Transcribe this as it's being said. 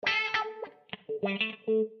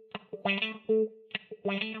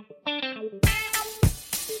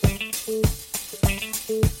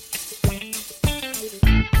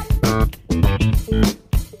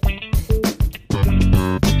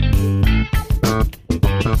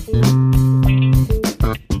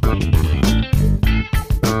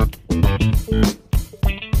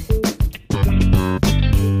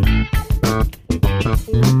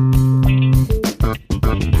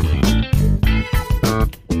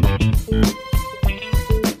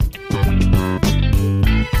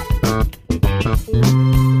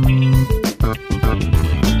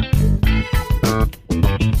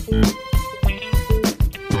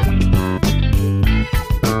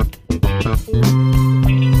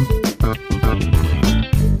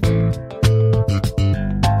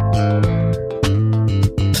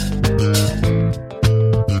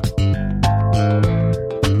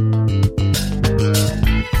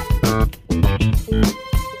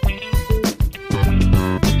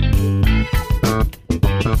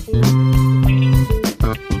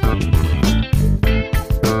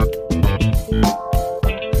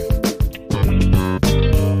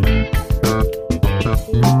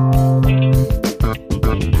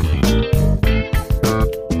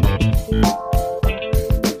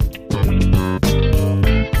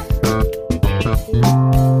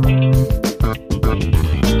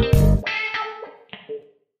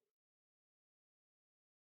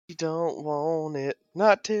Don't want it,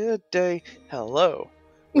 not today. Hello,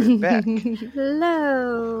 we're back.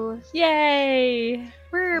 Hello. Yay!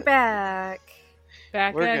 We're back.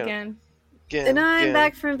 Back We're again. And I'm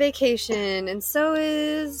back from vacation, and so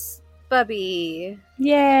is Bubby.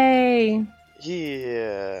 Yay!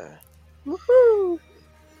 Yeah. Woohoo!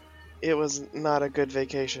 It was not a good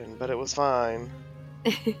vacation, but it was fine.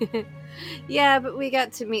 Yeah, but we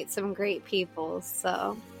got to meet some great people,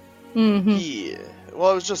 so... Mm-hmm. Yeah.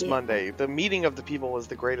 Well, it was just Yeah. Monday. The meeting of the people was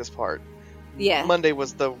the greatest part. Yeah. Monday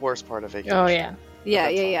was the worst part of vacation. Oh, yeah.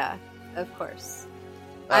 Yeah. Of course.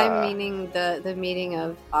 I'm meaning the meeting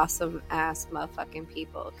of awesome-ass motherfucking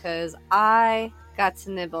people, because I got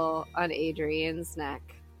to nibble on Adrian's neck.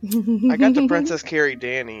 I got to Princess Carrie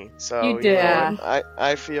Danny, so You did. know what?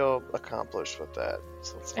 I feel accomplished with that.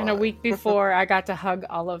 So it's And a fine. week before, I got to hug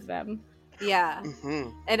all of them. Yeah. Mm-hmm.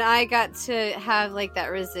 And I got to have, like, that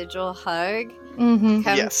residual hug Mm-hmm.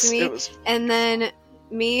 come Yes, to me. it was. And then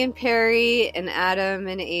me and Perry and Adam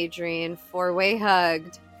and Adrian four-way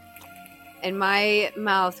hugged. And my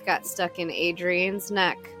mouth got stuck in Adrian's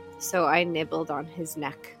neck. So I nibbled on his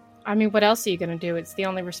neck. I mean, what else are you going to do? It's the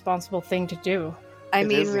only responsible thing to do. I It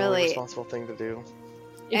mean, is the only really. responsible thing to do.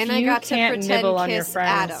 If And you I got to can't pretend nibble on your kiss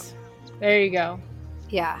friends, Adam. there you go.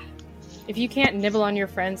 Yeah. If you can't nibble on your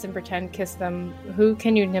friends and pretend kiss them, who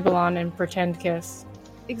can you nibble on and pretend kiss?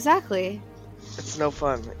 Exactly. It's no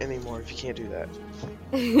fun anymore if you can't do that.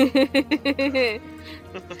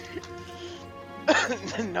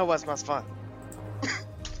 No was much fun.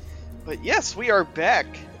 But yes, we are back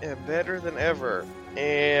and better than ever.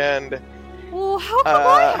 And Well, how come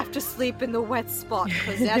I have to sleep in the wet spot?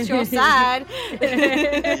 Because that's your side.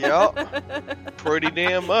 Yup. Pretty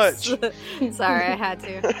damn much. Sorry, I had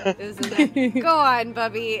to. It was in there. Go on,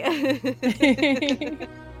 Bubby.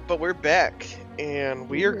 But we're back, and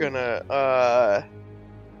we are gonna.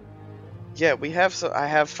 Yeah, I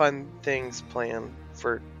have fun things planned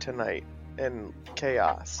for tonight, and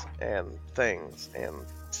chaos, and things, and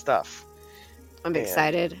stuff. I'm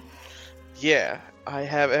excited. Yeah, I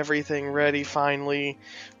have everything ready finally.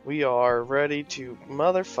 We are ready to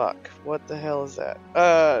motherfuck. What the hell is that?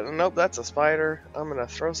 Nope, that's a spider. I'm gonna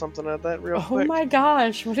throw something at that real Oh quick. my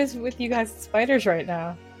gosh, what is with you guys and spiders right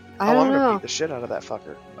now? I I'm don't gonna know. beat the shit out of that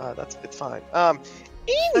fucker. It's fine.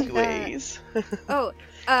 Anyways. So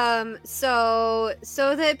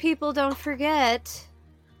that people don't forget,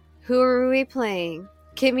 who are we playing?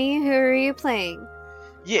 Kimmy, who are you playing?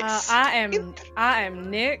 Yes. I am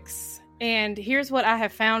Nyx, and here's what I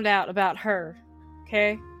have found out about her.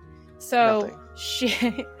 Okay, so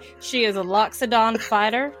Nothing. she is a Loxodon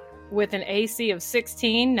fighter with an AC of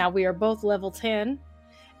 16. Now we are both level 10,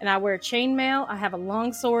 and I wear chainmail. I have a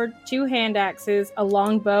long sword, 2 hand axes, a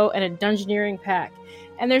long bow, and a dungeoneering pack.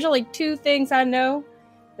 And there's only 2 things I know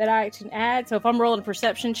that I can add. So if I'm rolling a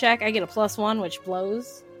perception check, I get a +1, which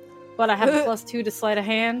blows. But I have a +2 to sleight of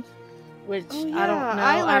hand, which I don't know.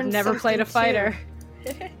 I've never played a fighter.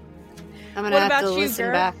 I'm gonna What have about to you, listen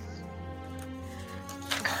Ghyr? back.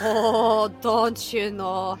 Oh, don't you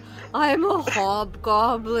know? I'm a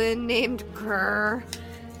hobgoblin named Ghyr.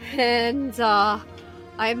 And,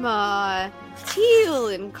 I'm, teal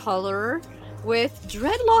in color with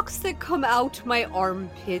dreadlocks that come out my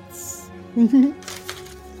armpits.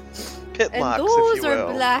 pit And locks, those if you are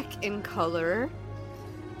will. black in color.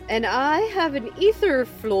 And I have an ether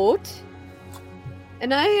float.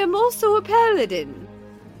 And I am also a paladin.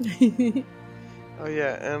 Oh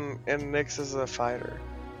yeah, and Nyx is a fighter.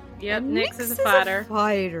 Yep, And Nyx is a fighter.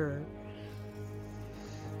 fighter.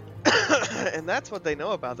 And that's what they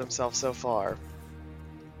know about themselves so far.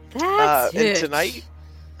 That's it.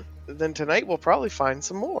 And tonight we'll probably find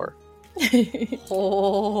some more.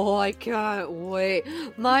 Oh, I can't wait.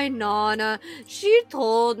 My Nana, she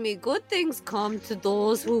told me good things come to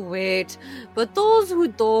those who wait, but those who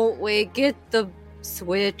don't wait get the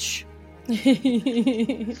switch. Probably Not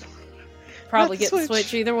the get the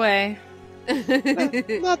switch either way.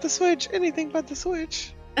 Not the Switch, anything but the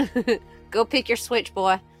Switch. Go pick your switch,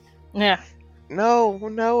 boy. Yeah. No,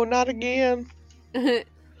 not again. That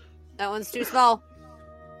one's too small.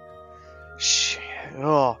 Shit.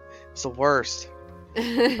 Oh, it's the worst.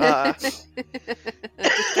 Distraction.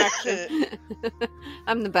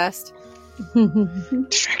 I'm the best.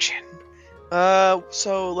 Distraction.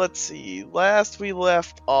 So let's see. Last we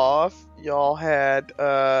left off, y'all had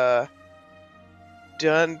done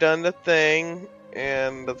the thing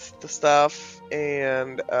and the stuff,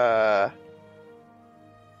 and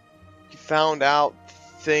you found out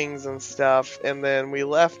things and stuff, and then we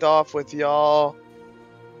left off with y'all.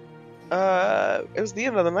 It was the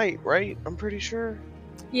end of the night, right? I'm pretty sure.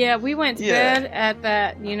 Yeah, we went to bed at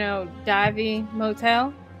that, divey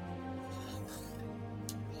motel.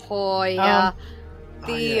 Oh yeah.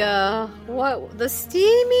 The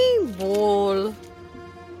steaming bowl.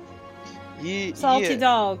 Salty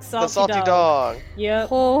dog. The salty dog. Yep.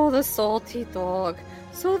 Oh, the salty dog.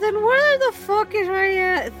 So then where the fuck is I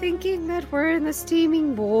at thinking that we're in the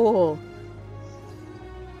steaming bowl?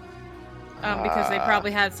 Because they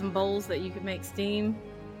probably had some bowls that you could make steam.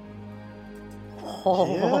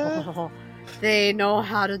 Oh, Yeah. They know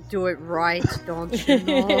how to do it right, don't you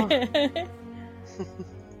know?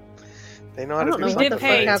 They know how I to don't do know We what did the something. fuck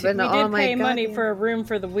pay. happened We to did all my pay money goddamn- for a room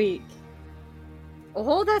for the week.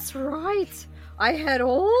 Oh, that's right. I had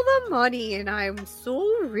all the money and I'm so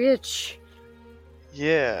rich.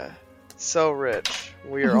 Yeah, so rich.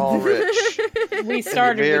 We are all rich. We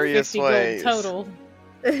started with various 50 ways. gold total.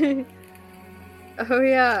 Oh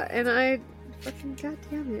yeah, and I fucking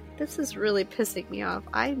goddamn it. This is really pissing me off.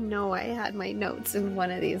 I know I had my notes in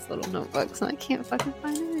one of these little notebooks and I can't fucking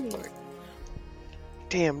find it anywhere.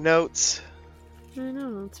 Damn notes. I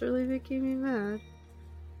know, it's really making me mad.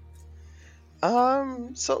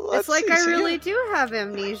 So let's It's like see. I So really yeah, do have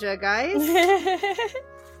amnesia, guys.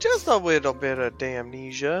 just a little bit of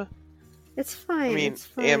damnesia. It's fine. I mean, it's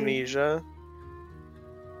fine. amnesia.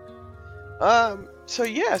 So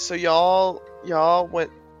yeah, so y'all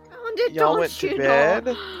went y'all went to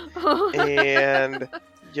bed and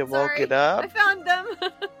you woke Sorry, it up. I found them.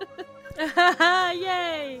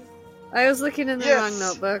 Yay! I was looking in the Yes. wrong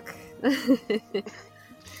notebook.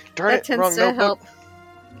 Darn That it, tends wrong to notebook. help.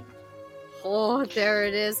 Oh, there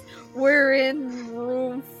it is. We're in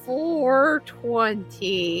room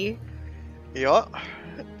 420. Yeah,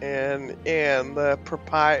 and the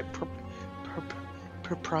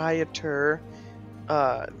proprietor,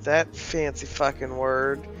 that fancy fucking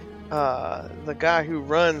word, the guy who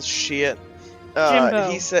runs shit, Jimbo.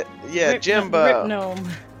 he said, yeah, Jimbo, Rip gnome.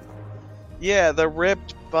 yeah, the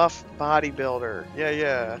ripped buff bodybuilder,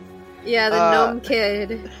 yeah, Yeah, the gnome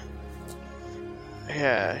kid.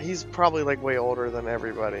 yeah, he's probably like way older than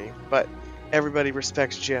everybody, but everybody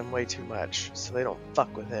respects Jim way too much, so they don't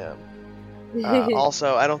fuck with him.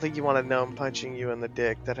 Also, I don't think you want a gnome punching you in the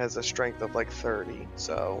dick that has a strength of like 30.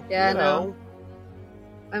 So Yeah, you know.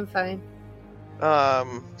 I'm fine.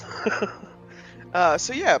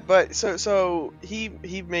 So yeah, but so he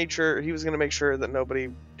made sure he was gonna make sure that nobody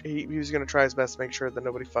he was gonna try his best to make sure that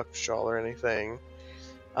nobody fucked with y'all or anything.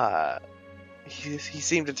 He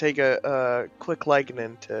seemed to take a quick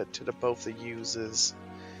liking to the both the uses.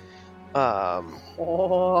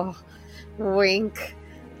 Oh, wink.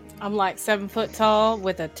 I'm like 7 foot tall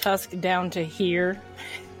with a tusk down to here.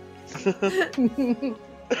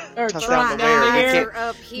 Or Tusk trunk down to where? to We here. can't- Are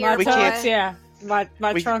up here. My we tusk, can't- yeah.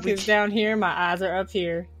 My we- trunk we is down here. My eyes are up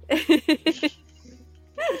here.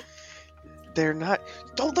 They're not.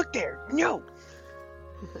 Don't look there. No.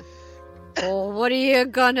 Oh, what are you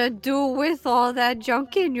gonna do with all that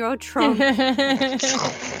junk in your trunk? I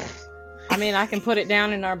mean, I can put it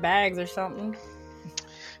down in our bags or something.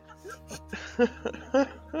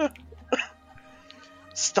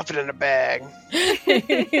 Stuff it in a bag.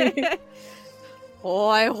 Oh,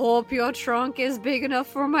 I hope your trunk is big enough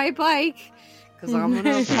for my bike, because I'm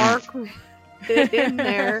gonna park it in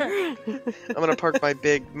there. I'm gonna park my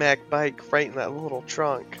big Mac bike right in that little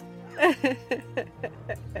trunk.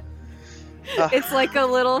 It's like a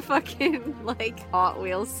little fucking like Hot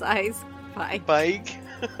Wheels size bike.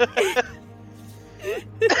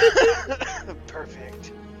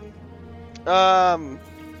 Perfect.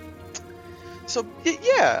 So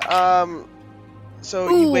yeah. So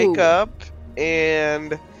you wake Ooh. up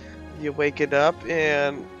and you wake it up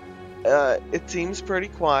and it seems pretty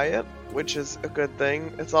quiet, which is a good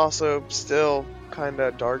thing. It's also still kind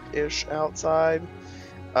of dark-ish outside.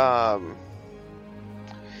 But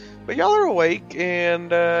y'all are awake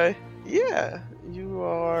and yeah, you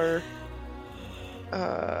are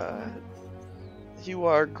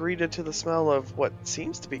greeted to the smell of what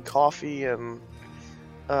seems to be coffee and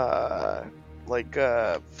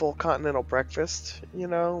full continental breakfast,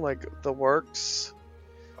 like the works,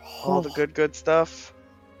 all the good stuff.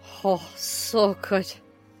 Oh, so good.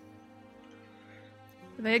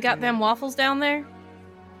 They got them waffles down there?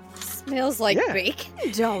 Smells like Yeah.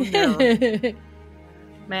 bacon down there.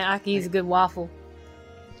 Man, I could use a good waffle.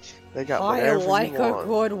 They got I whatever like you a want.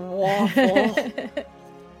 good waffle.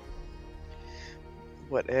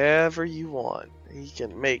 Whatever you want, he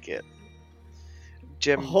can make it.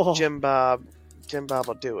 Jim Bob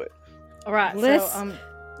will do it. All right, Let's- so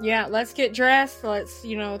yeah, let's get dressed. Let's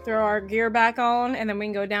throw our gear back on, and then we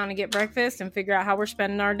can go down and get breakfast and figure out how we're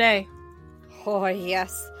spending our day. Oh,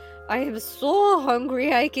 yes. I am so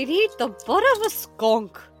hungry I could eat the butt of a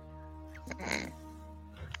skunk.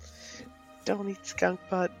 Don't eat skunk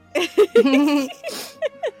butt.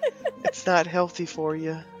 It's not healthy for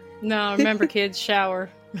you. No, remember, kids, shower.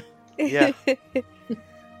 Yeah.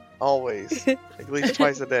 Always. At least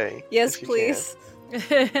twice a day. Yes, if you please.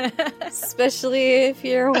 Especially if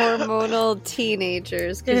you're hormonal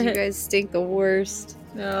teenagers, because you guys stink the worst.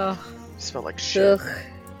 Oh, can. You smell like shit. Ugh.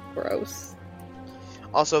 Gross.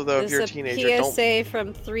 Also, though, if This you're a is teenager, PSA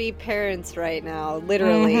from 3 parents right now,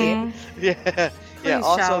 literally. mhm. Yeah. Yeah. Please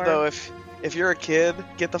Also, shower. though, if you're a kid,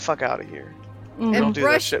 get the fuck out of here. Mhm. Don't And do that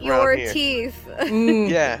brush shit your around here. teeth. Mm.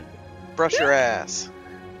 Yeah. Brush your ass.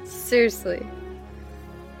 Seriously.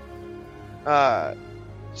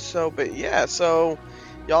 So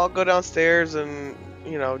y'all go downstairs and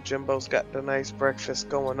Jimbo's got the nice breakfast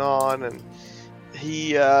going on and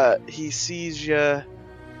he sees you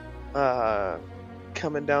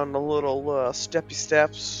coming down the little steppy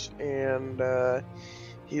steps and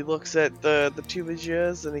he looks at the two of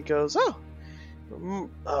yous and he goes,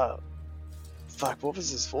 fuck, what was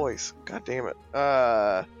his voice? God damn it.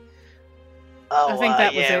 I think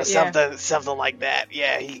that was it, yeah. Something like that.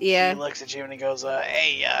 Yeah, he looks at you and he goes,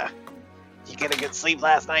 "Hey, you get a good sleep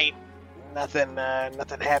last night? Nothing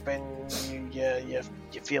happened. You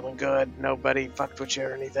feeling good? Nobody fucked with you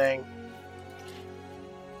or anything?"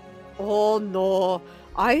 Oh no,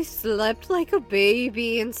 I slept like a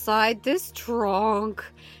baby inside this trunk.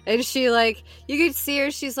 And she you could see her,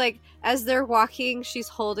 she's as they're walking, she's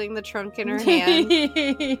holding the trunk in her hand.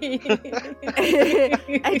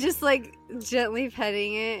 And just gently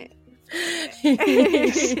petting it.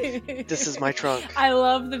 This is my trunk. I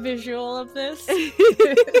love the visual of this.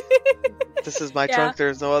 This is my Yeah. trunk.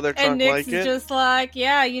 There's no other And trunk Nyx like is it. just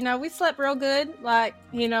we slept real good.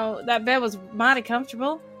 That bed was mighty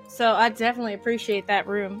comfortable. So I definitely appreciate that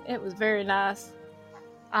room. It was very nice.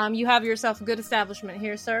 You have yourself a good establishment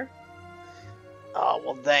here, sir. Oh,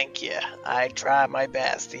 well, thank you. I try my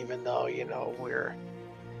best, even though,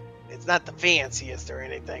 it's not the fanciest or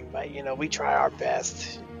anything, but, we try our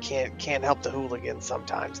best. Can't help the hooligans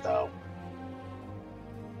sometimes, though.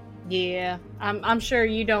 Yeah, I'm sure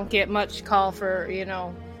you don't get much call for,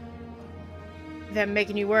 them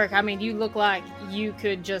making you work. I mean, you look like you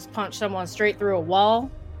could just punch someone straight through a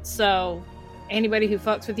wall. So anybody who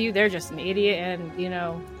fucks with you, they're just an idiot, and,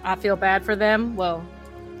 I feel bad for them. Well,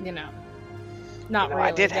 not really.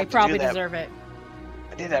 I did have They to do probably that. deserve it.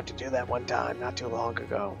 I did have to do that one time, not too long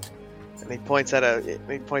ago. And he points at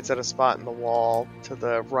a spot in the wall to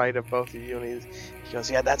the right of both of you, and He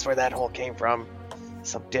goes, "Yeah, that's where that hole came from.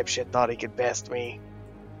 Some dipshit thought he could best me."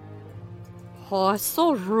 Oh, it's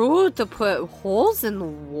so rude to put holes in the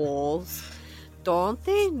walls. Don't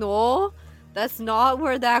they know? That's not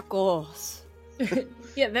where that goes.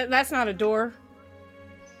 Yeah, that's not a door.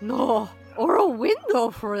 No, or a window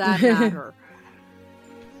for that matter.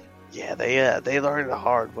 Yeah, they learned the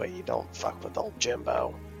hard way. You don't fuck with old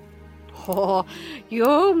Jimbo. Oh,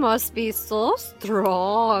 you must be so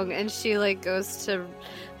strong. And she goes to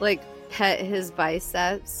pet his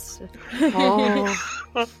biceps. Oh.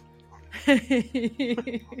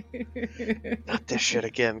 not this shit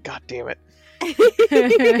again. God damn it.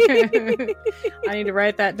 I need to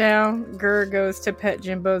write that down. Ghyr goes to pet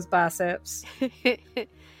Jimbo's biceps.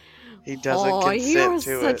 He doesn't Oh, you're consent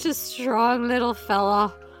to such it. a strong little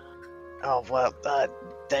fella. Oh well,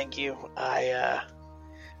 thank you. I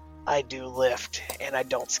do lift, and I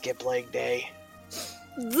don't skip leg day.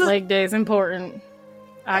 Leg day is important.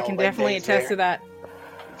 I Oh, can leg definitely day's attest to there.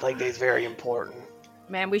 that. Leg day is very important.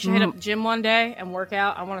 Man, we should hit up the gym one day and work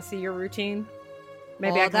out. I want to see your routine.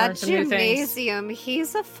 Maybe I can that learn some new things. gymnasium,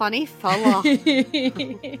 he's a funny fella.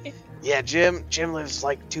 Yeah, Jim lives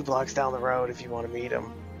like 2 blocks down the road if you want to meet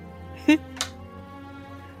him.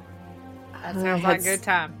 That sounds like a good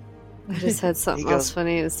time. I just had something He else goes-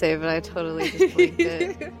 funny to say, but I totally just blinked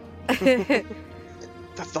it.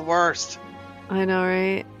 That's the worst. I know,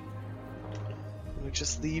 right? It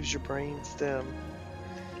just leaves your brain stem.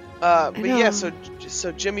 But know. yeah, so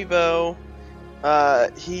Jimmy Bo,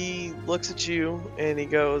 he looks at you and he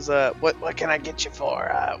goes, What can I get you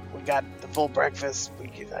for? We got the full breakfast.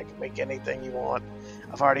 I can make anything you want.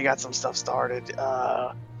 I've already got some stuff started.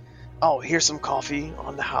 here's some coffee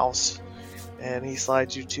on the house. And he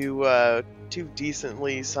slides you two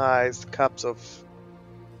decently sized cups of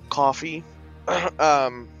coffee.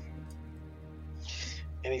 And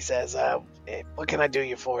he says, what can I do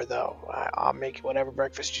you for, though? I'll make whatever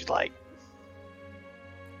breakfast you'd like.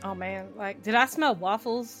 Oh man, like, did I smell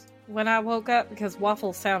waffles when I woke up? Because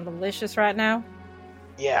waffles sound delicious right now.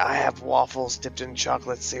 Yeah, I have waffles dipped in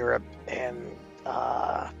chocolate syrup and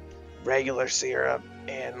regular syrup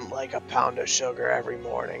and like a pound of sugar every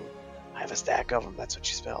morning. I have a stack of them. That's what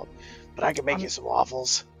you smelled. But I can make you some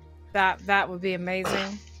waffles. That would be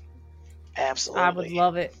amazing. Absolutely. I would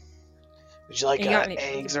love it. Would you like You got any-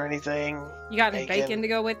 eggs or anything? You got any bacon to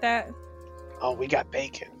go with that? Oh, we got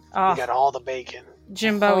bacon. Oh, We got all the bacon.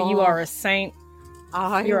 Jimbo, you Oh. are a saint.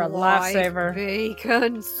 You're a like lifesaver.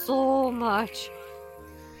 bacon so much.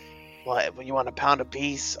 What? When you want a pound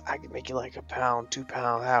apiece, I can make you like a pound, 2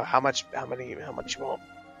 pound. How much you want?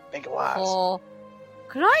 Bacon wise. Oh,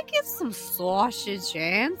 could I get some sausage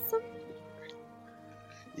and some?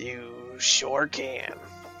 You sure can.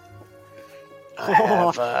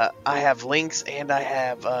 Oh. I have links and I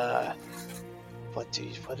have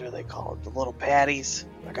what are they called? The little patties.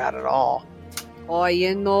 I got it all. Oh,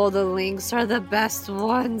 you know the links are the best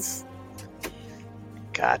ones.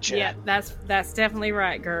 Gotcha. Yeah, that's definitely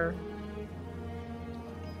right, Ghyr.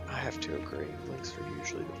 I have to agree. Links are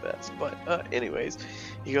usually the best. But anyways,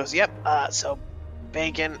 He goes, yep. So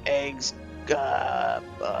bacon, eggs,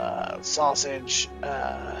 sausage,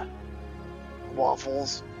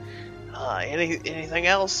 waffles. Anything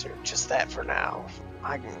else, or just that for now?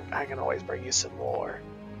 I can always bring you some more.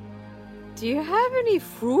 Do you have any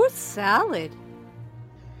fruit salad?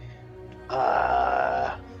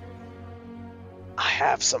 I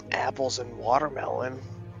have some apples and watermelon.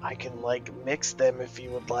 I can mix them if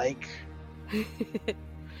you would like.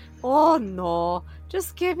 Oh no,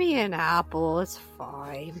 just give me an apple. It's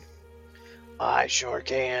fine. I sure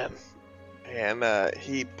can. and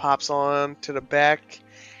he pops on to the back,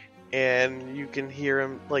 and you can hear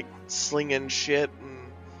him slinging shit,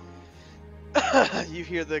 and you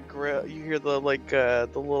hear the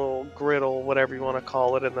the little griddle, whatever you want to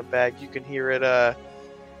call it, in the back. You can hear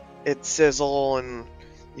it sizzle, and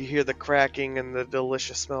you hear the cracking and the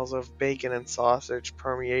delicious smells of bacon and sausage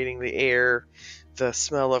permeating the air. The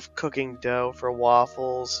smell of cooking dough for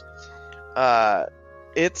waffles.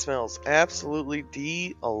 It smells absolutely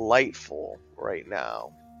delightful right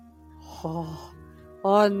now.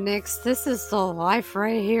 Oh, Nix, this is the life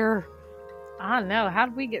right here. I know. How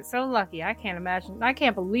did we get so lucky? I can't imagine. I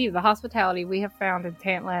can't believe the hospitality we have found in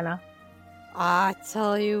Tantlanta. I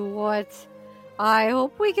tell you what, I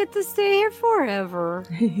hope we get to stay here forever.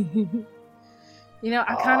 You know,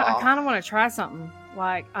 I kind of want to try something.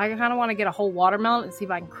 I kind of want to get a whole watermelon and see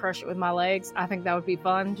if I can crush it with my legs. I think that would be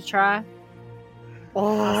fun to try.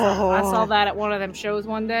 Oh, I saw that at one of them shows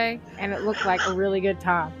one day, and it looked like a really good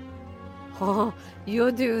time. Oh,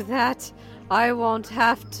 you do that. I won't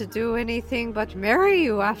have to do anything but marry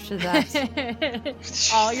you after that.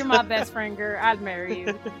 Oh, you're my best friend, Ghyr. I'd marry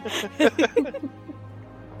you.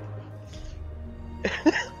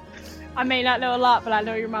 I may not know a lot, but I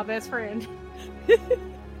know you're my best friend.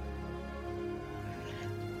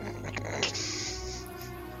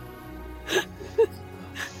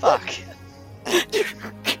 Fuck.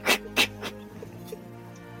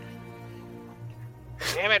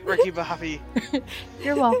 Damn it, Ricky Bobby.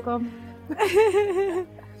 You're welcome.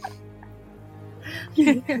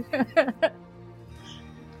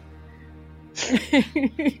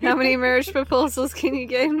 How many marriage proposals can you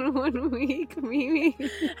get in 1 week, Mimi?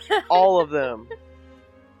 All of them.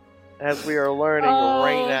 As we are learning Oh.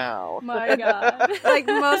 right now. My God. Like,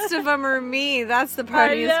 most of them are me. That's the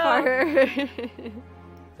prettiest I part.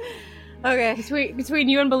 Okay. Between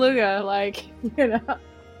you and Beluga, like, you know.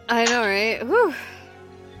 I know, right? Whew.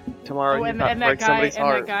 Tomorrow Oh, he's and about to that break guy somebody's and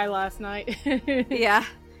heart. that guy last night. Yeah.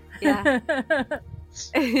 Yeah.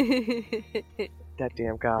 That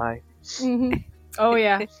damn guy. hmm Oh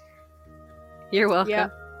yeah. You're welcome. Yeah.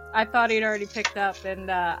 I thought he'd already picked up,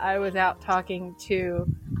 and I was out talking to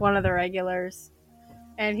one of the regulars,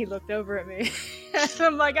 and he looked over at me. And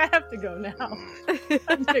I'm like, I have to go now.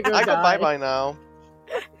 I'm gonna go I go die. bye-bye now.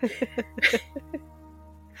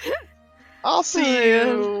 I'll see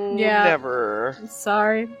Oh, you Yeah. never.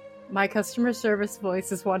 Sorry, my customer service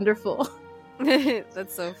voice is wonderful.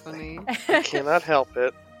 That's so funny. I cannot help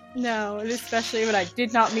it. No, and especially when I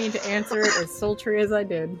did not mean to answer it as sultry as I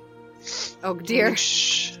did. Oh dear.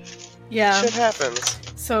 Shh. Yeah. Shit happens.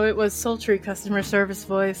 So it was sultry customer service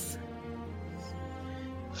voice.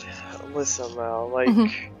 Listen, Mel, like,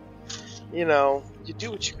 you know, you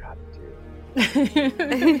do what you gotta do.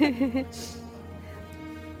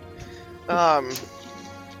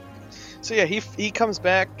 So yeah, he comes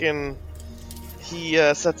back and he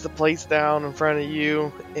sets the plates down in front of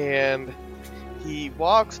you, and he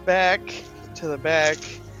walks back to the back,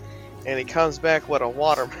 and he comes back with a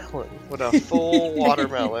watermelon, with a full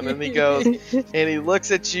watermelon, and he goes, and he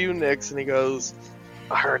looks at you, Nix, and he goes,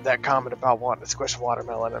 I heard that comment about wanting to squish a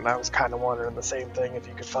watermelon, and I was kind of wondering the same thing, if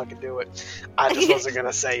you could fucking do it. I just wasn't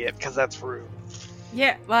gonna say it, because that's rude.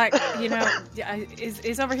 Yeah, like, you know,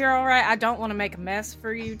 is over here all right? I don't want to make a mess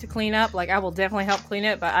for you to clean up. Like, I will definitely help clean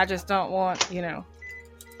it, but I just don't want, you know.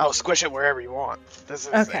 Oh, squish it wherever you want. This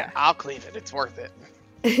is Okay. I'll clean it. It's worth it.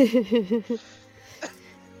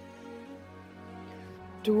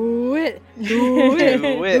 Do it. Do it.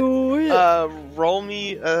 Do it. Roll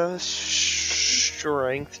me a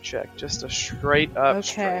strength check. Just a straight up Okay,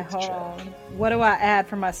 strength hold check. on. What do I add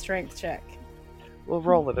for my strength check? We'll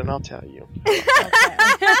roll it and I'll tell you.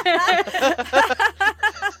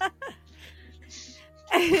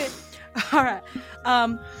 Okay. All right.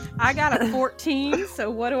 I got a 14,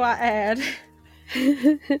 so what do I add?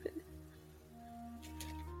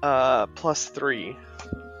 +3.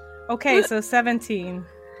 Okay, so 17.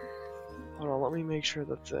 Hold on, let me make sure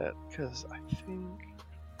that's it, because I think...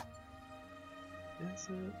 Is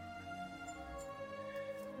it?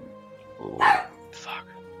 Ooh, fuck.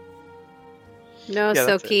 No, Yeah,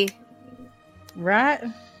 that's Soki. Right?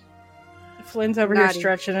 Flynn's over here Naughty.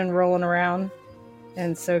 stretching and rolling around,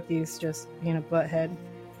 and Soki's just being a butthead.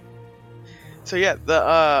 So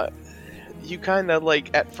yeah, you kind of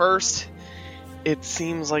like, at first, it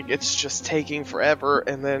seems like it's just taking forever,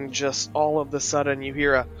 and then just all of the sudden you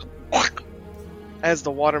hear a as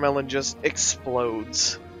the watermelon just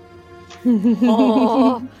explodes.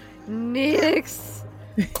 Oh, Nix.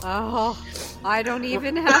 Oh, I don't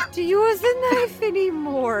even have to use a knife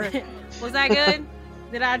anymore. Was that good?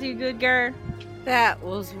 Did I do good, Ghyr? That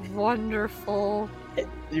was wonderful.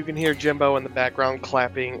 You can hear Jimbo in the background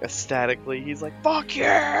clapping ecstatically. He's like, "Fuck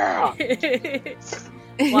yeah!"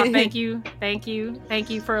 Well, thank you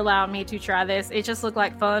for allowing me to try this. It just looked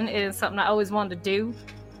like fun. It is something I always wanted to do.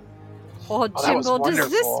 Oh, that was Jimbo, does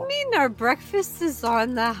this wonderful. mean our breakfast is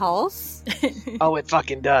on the house? Oh, it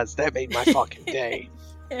fucking does. That made my fucking day.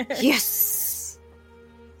 Yes.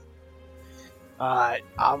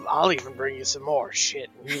 I'll even bring you some more shit.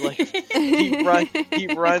 And he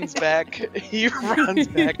runs back. He runs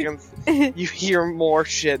back, and you hear more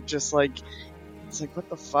shit. Just like, it's like, what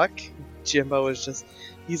the fuck? Jimbo is just,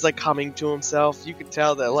 he's like coming to himself. You could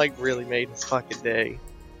tell that like really made his fucking day.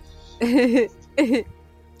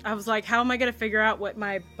 I was like, how am I going to figure out what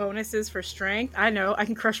my bonus is for strength? I know, I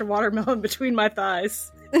can crush a watermelon between my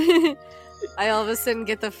thighs. I all of a sudden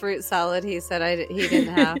get the fruit salad he said he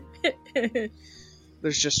didn't have.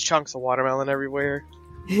 There's just chunks of watermelon everywhere.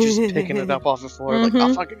 Just picking it up off the floor. Like,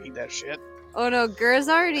 I'll fucking eat that shit. Oh no, Gyr's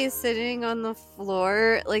already sitting on the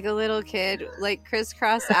floor like a little kid, like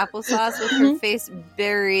crisscross applesauce with her face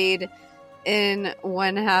buried in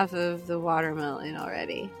one half of the watermelon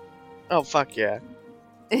already. Oh, fuck yeah.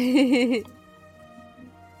 like,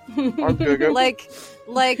 I'm good.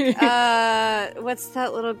 what's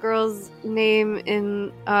that little girl's name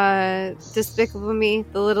in Despicable Me?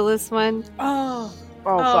 The littlest one? Oh,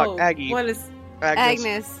 fuck. Aggie. What is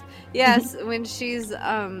Agnes. Yes, when she's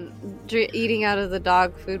eating out of the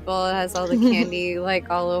dog food bowl, it has all the candy like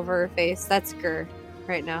all over her face. That's Ghyr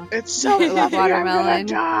right now. It's so fluffy, Watermelon. I'm gonna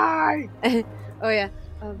die. Oh yeah,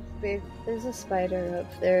 babe. There's a spider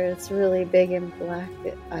up there. It's really big and black.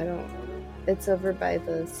 It's over by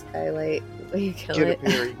the skylight. Will you kill Get it? it,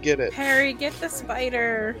 Perry. Get it. Harry, get the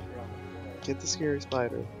spider. Get the scary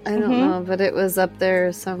spider. I don't know, but it was up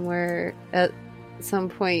there somewhere at at some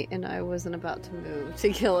point, and I wasn't about to move to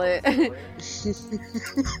kill it.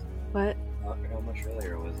 What? How much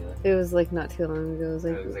earlier was it? It was like not too long ago. It was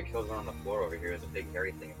It was like like kills on the floor over here. The big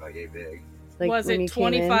hairy thing about yay big. was when it you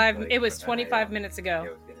came in. 25? It was Yeah. 25 minutes Yeah, ago.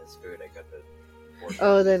 I was getting his food. I got the.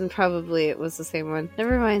 Oh, then probably it was the same one.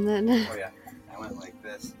 Never mind then. Oh yeah. I went like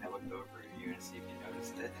this. I looked over at you to see if you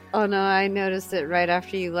noticed it. Oh no, I noticed it right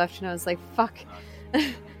after you left, and I was like, "Fuck."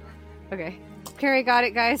 Okay, Carrie got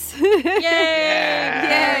it, guys. Yay!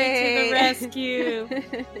 Yeah. Yay to the rescue.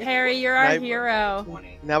 Harry, you're our Right. hero.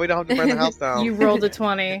 20. Now we don't have to burn the house down. You rolled a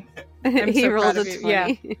 20. I'm He so rolled proud a of you. Yeah.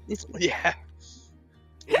 20. Yeah.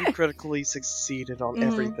 You critically succeeded on Mhm.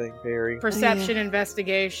 everything, Barry. Perception,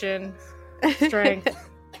 investigation, strength,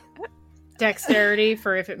 dexterity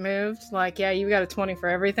for if it moved. Like, yeah, you got a 20 for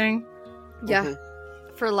everything. Yeah, Mhm.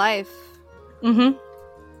 for life. Mm-hmm.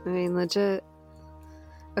 I mean, legit.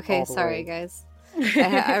 Okay, All the sorry, way. guys.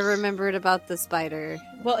 I remembered about the spider.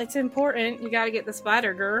 Well, it's important. You got to get the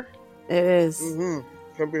spider, Ghyr. It is. Mm-hmm.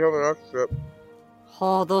 Can't be having that shit.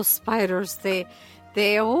 Oh, those spiders,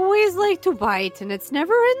 they always like to bite, and it's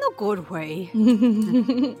never in the good way.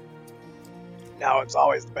 No, it's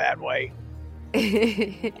always the bad way.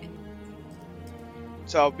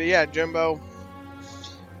 So, but yeah, Jimbo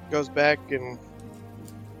goes back and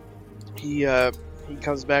he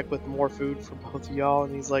comes back with more food for both of y'all,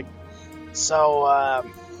 and he's like, So,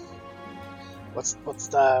 what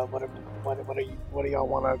do y'all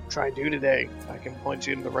want to try and do today? I can point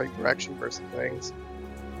you in the right direction for some things.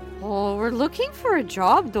 Oh, we're looking for a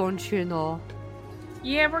job, don't you know?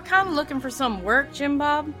 Yeah, we're kind of looking for some work, Jim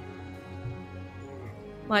Bob.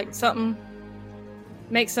 Like something,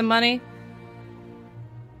 make some money.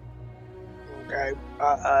 Okay.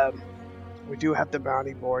 We do have the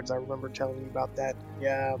bounty boards. I remember telling you about that.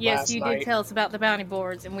 Yeah. Yes, last you night. did tell us about the bounty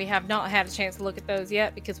boards, and we have not had a chance to look at those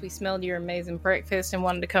yet because we smelled your amazing breakfast and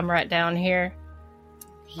wanted to come right down here.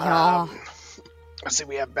 Yeah. Let's see.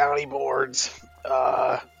 We have bounty boards.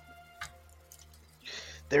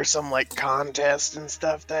 There's some like contests and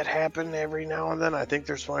stuff that happen every now and then. I think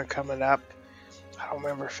there's one coming up. I don't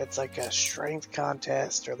remember if it's like a strength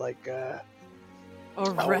contest or like A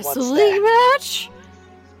what's wrestling match?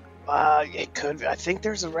 it could. I think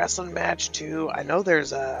there's a wrestling match too. I know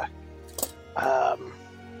there's a. I'm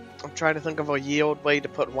trying to think of a yield way to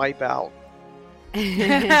put wipeout.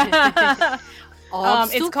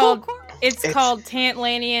 Obstacle It's called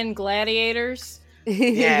Tantlanian Gladiators.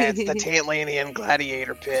 Yeah, it's the Tantlanian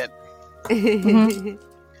Gladiator Pit.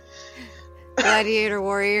 Gladiator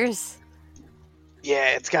Warriors. Yeah,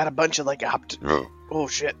 it's got a bunch of like oh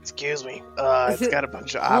shit, excuse me. It's got a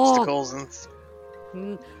bunch of obstacles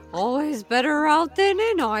and. Always better out than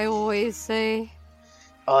in, I always say.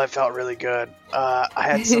 Oh, it felt really good. I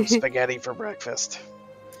had some spaghetti for breakfast.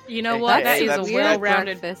 You know Hey, what? hey, That is that's a weird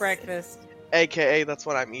well-rounded breakfast. breakfast. AKA, that's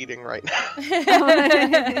what I'm eating right now.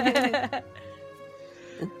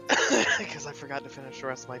 Because I forgot to finish the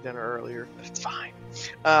rest of my dinner earlier. It's fine.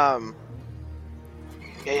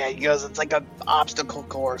 Yeah, he goes, it's like an obstacle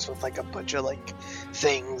course with like a bunch of like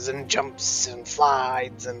things and jumps and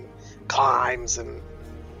slides and climbs and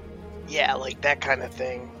yeah, like that kind of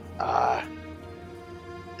thing.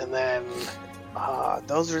 And then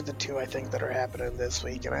those are the two I think that are happening this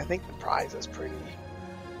week, and I think the prize is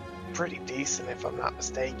pretty decent if I'm not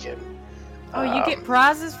mistaken. Oh, you get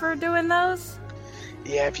prizes for doing those?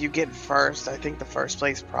 Yeah, if you get first, I think the first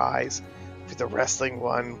place prize for the wrestling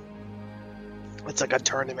one, it's like a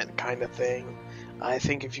tournament kind of thing. I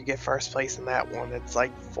think if you get first place in that one, it's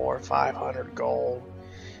like 400 or 500 gold.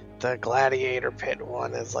 The Gladiator Pit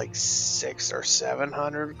one is like 600 or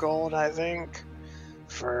 700 gold, I think,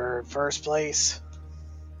 for first place.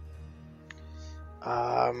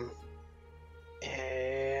 And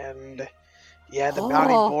yeah, the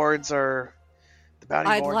bounty boards are. The bounty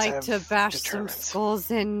I'd boards like have to bash some determined.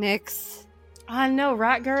 skulls in, Nix. I know,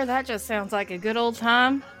 right, Ghyr? That just sounds like a good old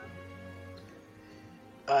time.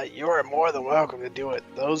 You're more than welcome to do it.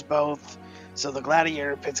 Those both. So the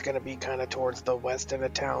Gladiator Pit's going to be kind of towards the west end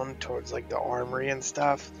of town, towards like the armory and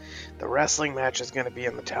stuff. The wrestling match is going to be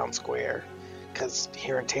in the town square, because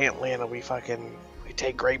here in Tantlana we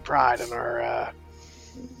take great pride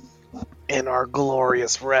in our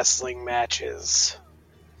glorious wrestling matches.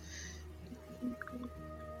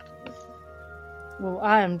 Well,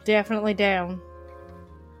 I am definitely down.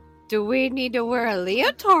 Do we need to wear a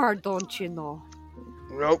leotard, don't you know?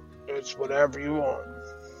 Nope, it's whatever you want.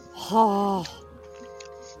 Oh,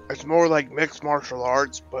 It's more like mixed martial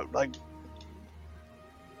arts, but like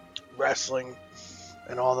Wrestling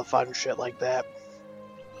and all the fun shit like that.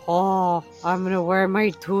 I'm gonna wear my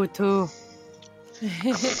tutu.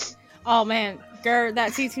 Oh man, Ghyr,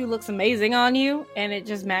 that tutu looks amazing on you, and it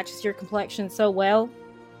just matches your complexion so well.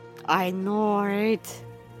 I know, right?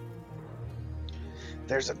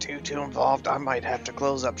 There's a tutu involved. I might have to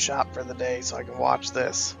close up shop for the day so I can watch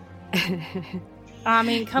this. I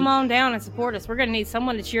mean, come on down and support us. We're going to need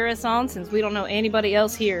someone to cheer us on since we don't know anybody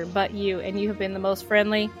else here but you, and you have been the most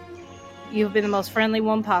friendly. You have been the most friendly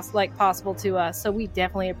one possible to us, so we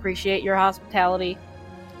definitely appreciate your hospitality.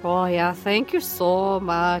 Oh yeah, thank you so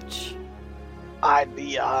much. I'd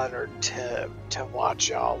be honored to watch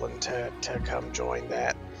y'all and to come join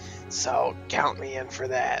that. So count me in for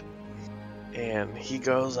that. And he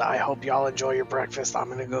goes, I hope y'all enjoy your breakfast. I'm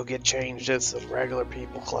gonna go get changed in some regular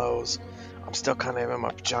people clothes. I'm still kind of in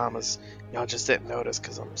my pajamas. Y'all just didn't notice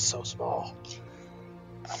because I'm so small.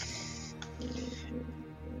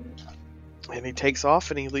 And he takes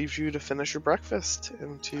off and he leaves you to finish your breakfast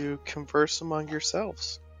and to converse among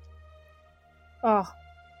yourselves. Oh,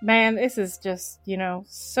 man, this is just,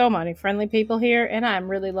 so many friendly people here, and I'm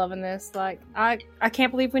really loving this. Like, I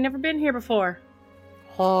can't believe we've never been here before.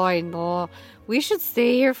 Oh, I know. We should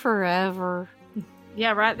stay here forever.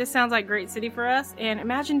 Yeah, right? This sounds like a great city for us, and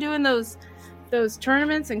imagine doing those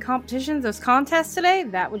tournaments and competitions, those contests today.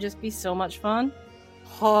 That would just be so much fun.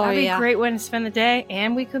 Oh, That'd be yeah. a great way to spend the day,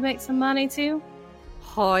 and we could make some money, too.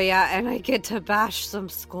 Oh, yeah, and I get to bash some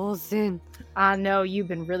skulls in. I know you've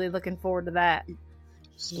been really looking forward to that.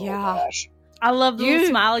 Yeah. Bash. I love the little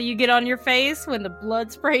smile you get on your face when the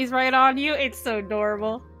blood sprays right on you. It's so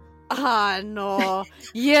adorable. Ah, no.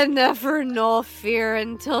 You never know fear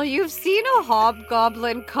until you've seen a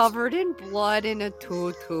hobgoblin covered in blood in a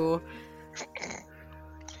tutu.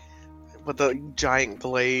 With a giant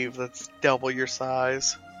glaive that's double your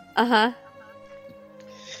size. Uh-huh.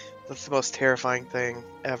 That's the most terrifying thing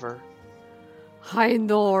ever. I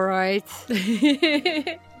know, right?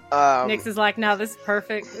 Nyx is like, no, this is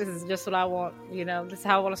perfect. This is just what I want. This is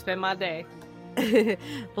how I want to spend my day.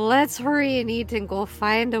 Let's hurry and eat and go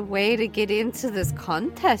find a way to get into this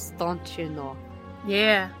contest, don't you know?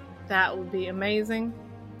 Yeah, that would be amazing.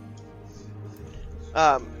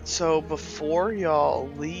 So before y'all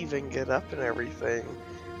leave and get up and everything,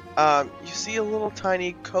 you see a little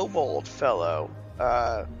tiny kobold fellow,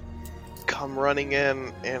 come running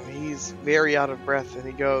in, and he's very out of breath, and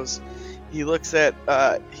he looks at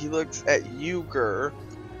you, Ghyr,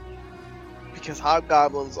 because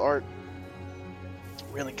hobgoblins aren't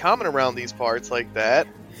really common around these parts like that.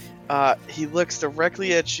 He looks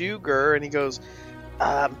directly at you, Ghyr, and he goes,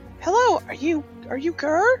 hello, are you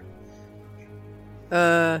Ghyr?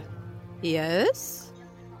 Yes?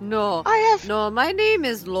 No. No, my name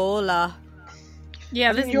is Lola.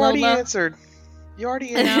 Yeah, this is you already Lola. answered. You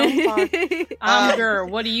already answered. I'm Ghyr.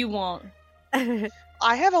 What do you want?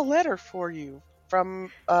 I have a letter for you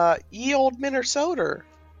from ye old Minnesota.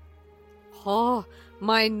 Oh,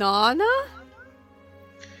 my Nana?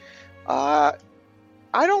 I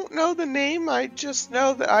don't know the name. I just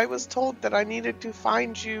know that I was told that I needed to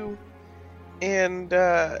find you, and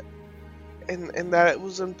that it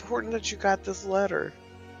was important that you got this letter.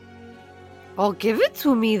 Oh, give it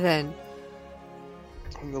to me then.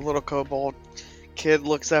 And the little kobold kid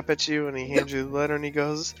looks up at you and he hands you the letter and he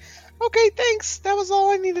goes, "Okay, thanks. That was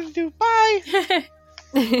all I needed to do. Bye."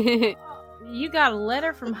 You got a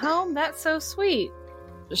letter from home? That's so sweet.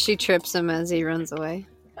 She trips him as he runs away.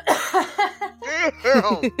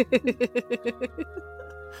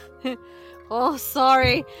 Oh,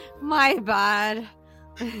 sorry. My bad.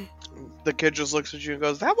 The kid just looks at you and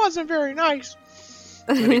goes, "That wasn't very nice."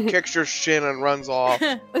 And he kicks your shin and runs off.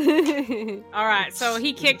 Alright, so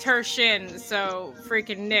he kicked her shin, so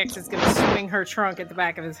freaking Nyx is gonna swing her trunk at the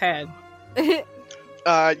back of his head.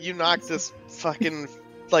 You knocked this fucking,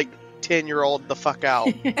 10-year-old the fuck out.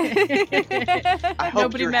 I hope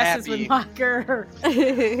Nobody you're messes happy. with my Ghyr.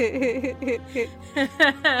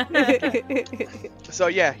 So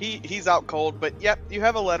yeah, he's out cold, but yep, you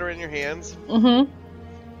have a letter in your hands. Mm-hmm.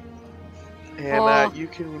 And you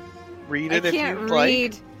can read it I if can't you'd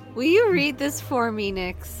read. like. Will you read this for me,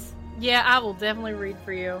 Nyx? Yeah, I will definitely read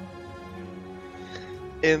for you.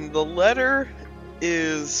 And the letter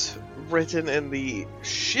is written in the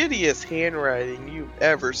shittiest handwriting you've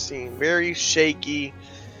ever seen. Very shaky,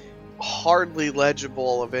 hardly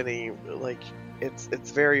legible of any,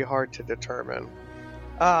 it's very hard to determine.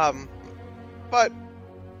 But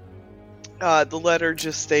the letter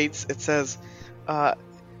just states, it says,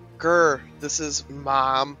 Ghyr, this is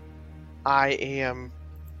Mom. I am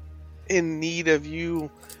in need of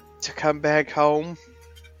you to come back home.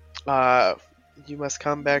 You must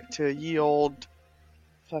come back to ye old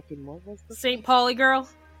fucking, what was this? St. Pauli girl?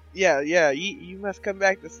 Yeah, you must come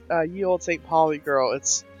back to ye old St. Pauli girl.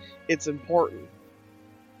 It's important.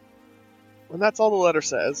 And that's all the letter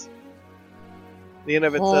says. The end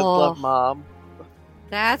of it says, Oh. love, Mom.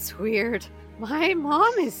 That's weird. My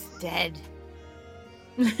mom is dead.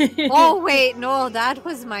 Oh wait, no, that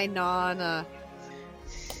was my nana.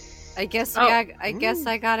 I guess I guess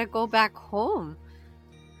I gotta go back home.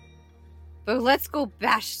 But let's go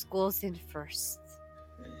bash schools in first.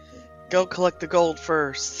 Go collect the gold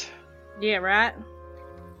first. Yeah, right?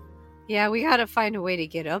 Yeah, we gotta find a way to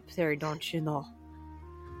get up there, don't you know?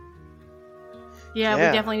 Yeah, we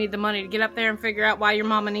Yeah. definitely need the money to get up there and figure out why your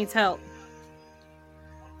mama needs help.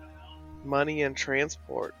 Money and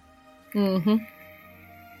transport. Mm-hmm.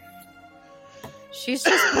 She's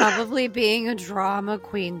just probably being a drama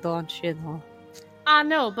queen, don't you know? I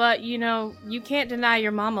know, but you can't deny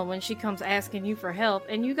your mama when she comes asking you for help,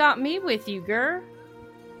 and you got me with you, Ghyr.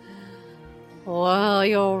 Well,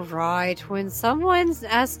 you're right. When someone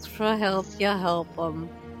asks for help, you help them.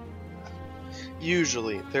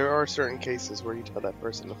 Usually, there are certain cases where you tell that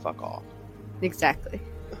person to fuck off. Exactly.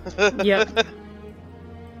 Yep.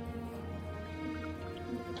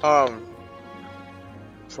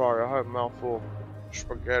 Sorry, I had a mouthful of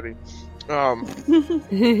spaghetti.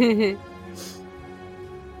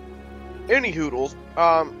 Any hoodles.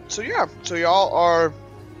 So y'all are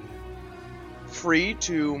free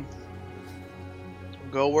to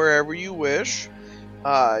go wherever you wish.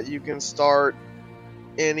 You can start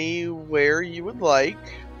anywhere you would like.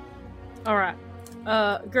 All right.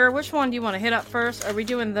 Ghyr, which one do you want to hit up first? Are we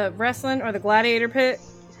doing the wrestling or the gladiator pit?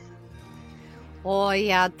 Oh,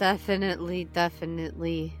 yeah, definitely.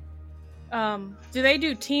 Do they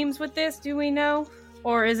do teams with this? Do we know?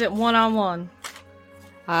 Or is it one-on-one?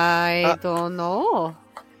 I don't know.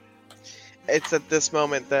 It's at this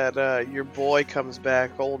moment that your boy comes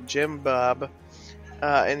back, old Jim Bob,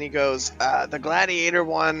 and he goes, the gladiator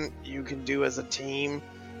one you can do as a team.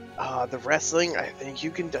 The wrestling, I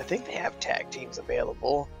think they have tag teams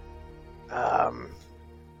available.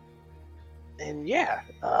 And yeah,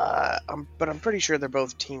 but I'm pretty sure they're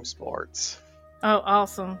both team sports. Oh,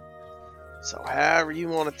 awesome. So however you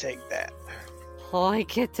want to take that. Oh, I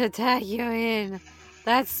get to tag you in.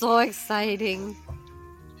 That's so exciting.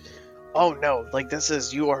 Oh no,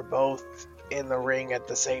 you are both in the ring at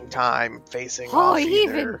the same time, facing Oh, off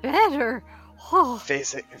even either better. Oh,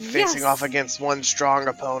 facing yes. off against one strong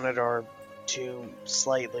opponent or two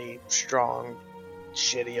slightly strong,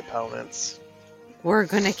 shitty opponents. We're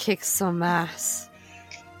gonna kick some ass.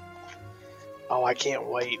 Oh, I can't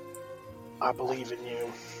wait. I believe in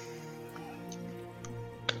you.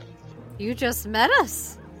 You just met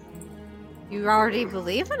us. You already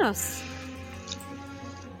believe in us.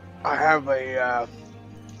 I have a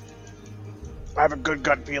good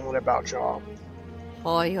gut feeling about y'all.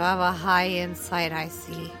 Oh, you have a high insight, I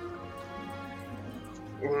see.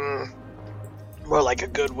 More like a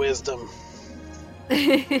good wisdom.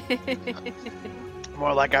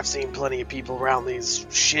 More like I've seen plenty of people around these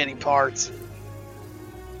shitty parts, and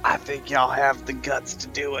I think y'all have the guts to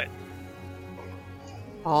do it.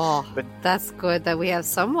 Oh, But- that's good that we have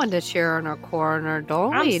someone to cheer in our corner,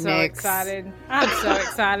 don't I'm we, so Nix? excited. I'm so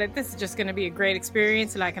excited. This is just going to be a great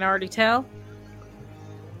experience, and I can already tell.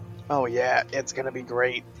 Oh yeah, it's gonna be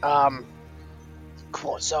great.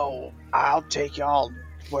 Cool. So I'll take y'all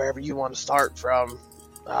wherever you want to start from.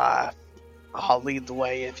 I'll lead the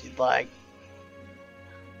way if you'd like.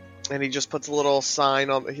 And he just puts a little sign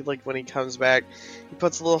on. When he comes back, he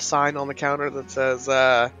puts a little sign on the counter that says,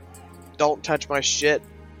 "Don't touch my shit.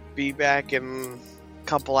 Be back in a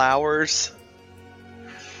couple hours."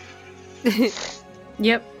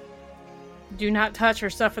 Yep. Do not touch or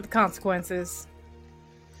suffer the consequences.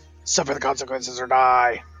 Suffer the consequences or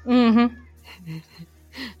die. Mm-hmm.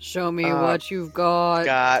 Show me what you've got.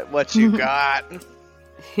 Got what you got.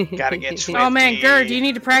 Gotta get swifty. Oh man, Ghyr, do you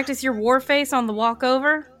need to practice your war face on the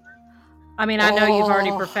walkover? I mean, I know you've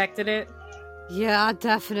already Oh. perfected it. Yeah,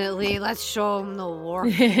 definitely. Let's show him the war.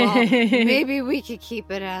 Well, maybe we could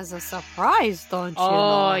keep it as a surprise, don't you know?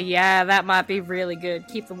 Oh yeah, that might be really good.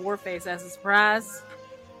 Keep the war face as a surprise.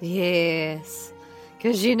 Yes.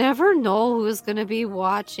 Because you never know who's going to be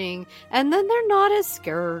watching, and then they're not as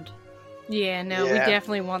scared. Yeah, no, we Yeah.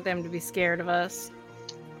 definitely want them to be scared of us.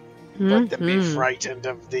 Let them be Mhm. frightened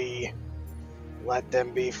of thee. Let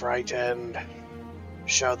them be frightened.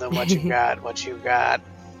 Show them what you got, what you got.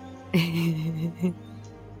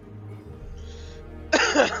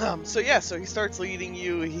 So he starts leading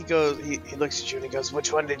you. He looks at you and he goes,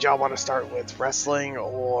 which one did y'all want to start with? Wrestling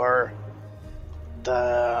or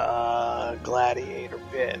the gladiator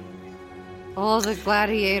pit? Oh, the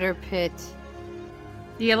gladiator pit.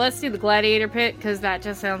 Yeah, let's do the gladiator pit because that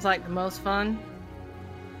just sounds like the most fun.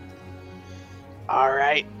 All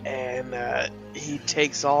right, and he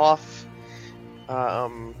takes off.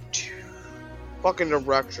 Fucking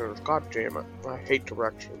directions. God damn it. I hate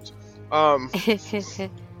directions. I'm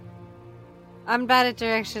bad at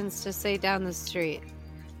directions to say down the street.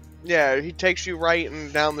 Yeah, he takes you right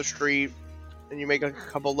and down the street, and you make a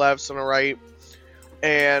couple lefts and a right.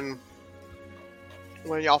 And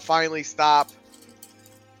when y'all finally stop,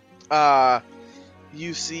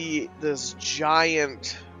 you see this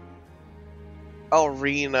giant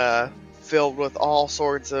arena filled with all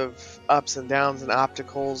sorts of ups and downs and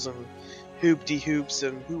opticals and hoop-de-hoops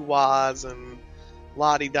and hoo-wahs and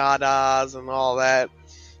la-di-da-das and all that.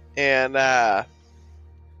 And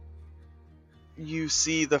you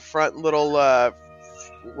see the front little,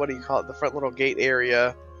 what do you call it? The front little gate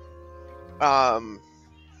area,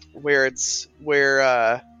 where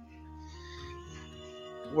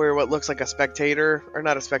what looks like a spectator, or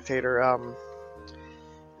not a spectator,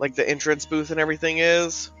 like the entrance booth and everything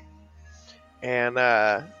is. And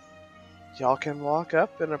y'all can walk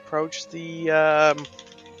up and approach the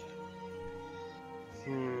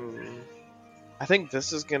I think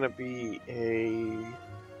this is gonna be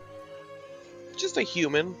just a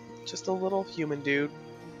human, just a little human dude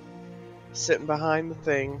sitting behind the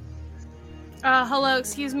thing. Hello,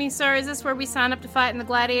 excuse me, sir. Is this where we sign up to fight in the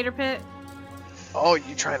gladiator pit? Oh,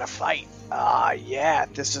 you trying to fight? Yeah.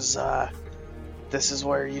 This is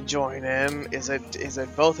where you join in. Is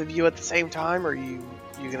it both of you at the same time, or you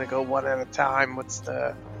gonna go one at a time?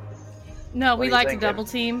 No, we like thinking? to double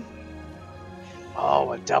team.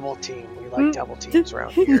 Oh, a double team. We like double teams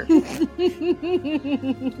around here. He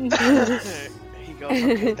goes,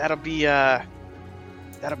 okay, that'll be a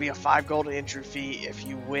 5 gold entry fee. If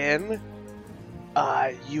you win,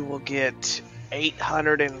 you will get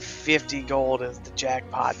 850 gold as the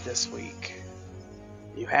jackpot this week.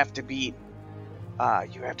 You have to get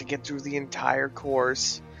through the entire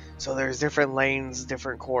course. So there's different lanes,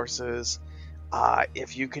 different courses.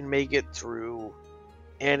 If you can make it through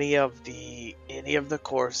any of the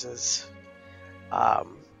courses,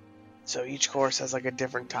 so each course has like a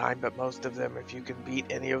different time, but most of them, if you can beat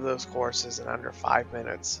any of those courses in under 5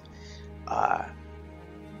 minutes,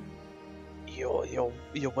 you'll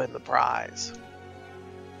win the prize.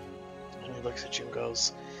 And he looks at you and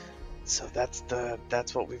goes, so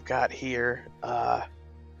that's what we've got here, and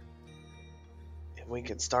we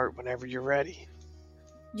can start whenever you're ready.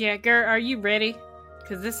 Yeah, Ghyr, are you ready?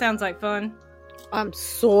 Because this sounds like fun. I'm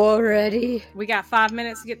so ready. We got 5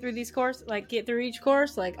 minutes to get through these courses, get through each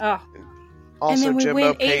course, Also, and then we Jimbo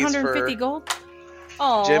win pays 850 gold?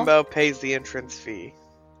 Oh, Jimbo pays the entrance fee.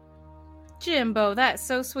 Jimbo, that's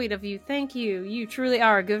so sweet of you. Thank you. You truly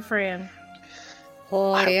are a good friend.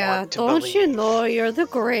 Oh I yeah, want to don't you believe. know you're the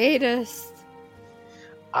greatest?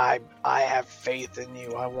 I have faith in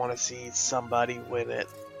you. I want to see somebody win it.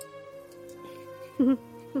 Do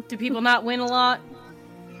people not win a lot?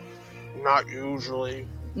 Not usually.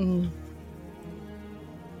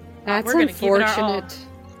 That's We're gonna give it our all. unfortunate.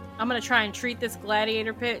 I'm gonna try and treat this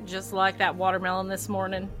gladiator pit just like that watermelon this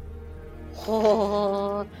morning.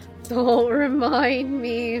 Oh, don't remind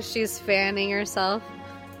me. She's fanning herself.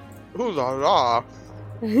 Ooh la la.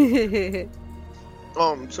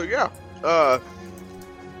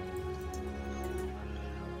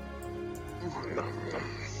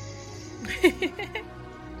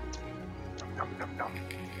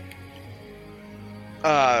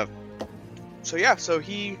 So yeah, so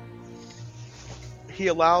he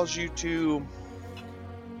allows you to,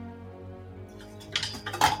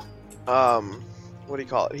 what do you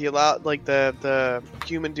call it? The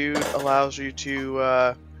human dude allows you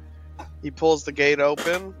to, he pulls the gate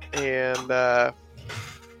open, and,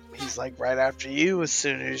 he's like, right after you, as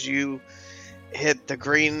soon as you hit the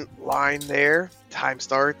green line there, time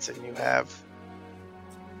starts, and you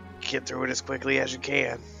get through it as quickly as you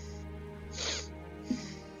can.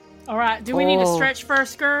 Alright, do we need to stretch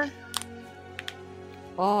first, Ghyr?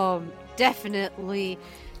 Definitely.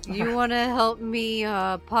 You want to help me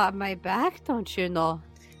pop my back, don't you know?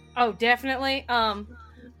 Oh, definitely. I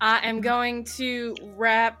am going to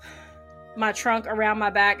wrap my trunk around my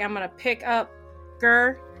back. I'm going to pick up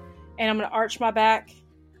Ghyr, and I'm going to arch my back,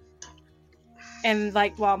 and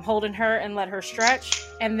while I'm holding her, and let her stretch.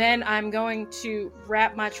 And then I'm going to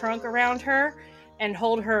wrap my trunk around her and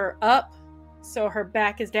hold her up so her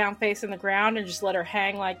back is down facing the ground, and just let her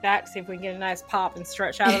hang like that. See if we can get a nice pop and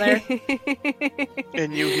stretch out of there.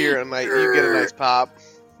 And you get a nice pop.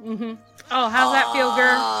 Mm-hmm. Oh, how's that feel,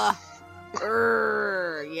 Ghyr?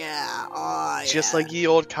 Yeah. Just like the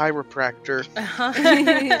old chiropractor. Uh-huh.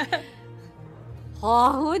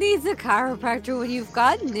 Oh, who needs a chiropractor when you've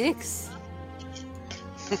got Nyx?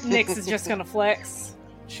 Nyx is just gonna flex.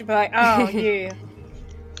 She'll be like, "Oh yeah."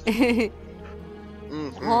 Mhm.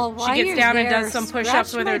 Well, She while gets you're down and there, does some push-ups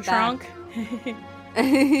scratch with her my back. trunk.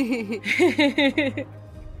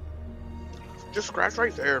 Just scratch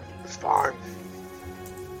right there. It's fine.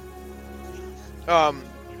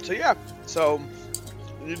 So yeah. So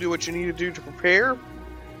you do what you need to do to prepare.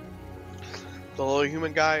 The little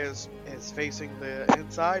human guy is facing the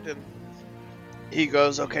inside, and he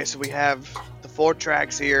goes, okay, so we have the 4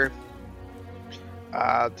 tracks here.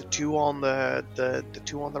 The 2 on the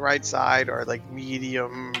 2 on the right side are like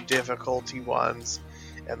medium difficulty ones,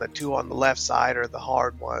 and the 2 on the left side are the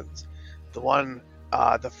hard ones.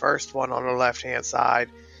 The first one on the left hand side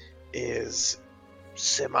is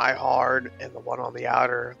semi-hard, and the one on the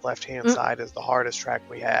outer left hand side is the hardest track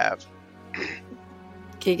we have.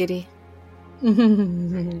 Giggity.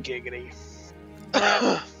 Giggity.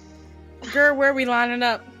 Ghyr, where are we lining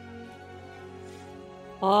up?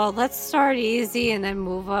 Well, let's start easy and then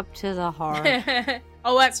move up to the hard.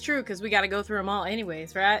 Oh, that's true, because we got to go through them all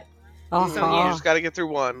anyways, right? Oh, So, You yeah. just got to get through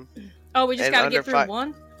one. Oh, we just And got to under get through 5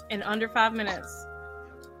 one in under 5 minutes.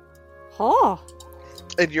 oh.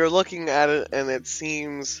 And you're looking at it, and it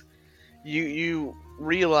seems you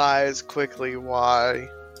realize quickly why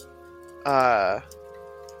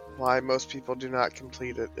most people do not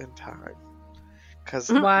complete it in time.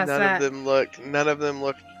 Because Why is none that? of them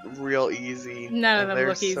look real easy. None of and them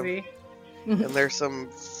look there's some- easy. And there's some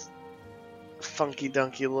funky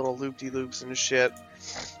dunky little loop-de-loops and shit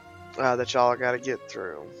that y'all got to get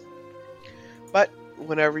through. But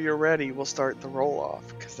whenever you're ready, we'll start the roll-off,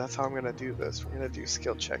 because that's how I'm going to do this. We're going to do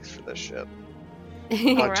skill checks for this shit. Bunch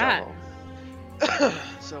of Alright. them.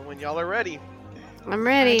 So when y'all are ready, I'm I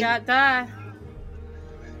ready. got die.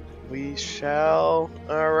 we shall.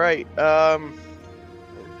 Alright,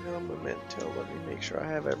 memento. Let me make sure I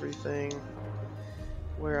have everything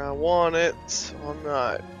where I want it, so I'm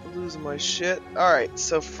not losing my shit. Alright,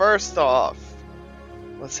 so first off,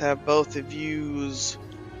 let's have both of yous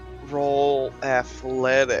roll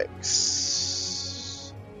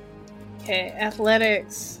athletics. Okay,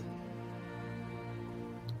 athletics.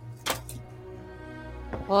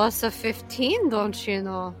 Well, it's a 15, don't you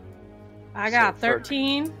know? I got So for-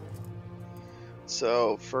 13.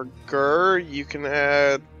 So for Ghyr, you can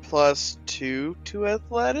add +2 to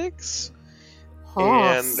athletics. Oh,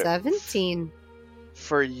 And- 17.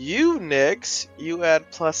 For you, Nyx, you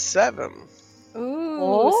add +7.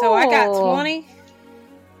 Ooh, so I got Oh. 20.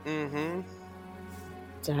 Mm-hmm.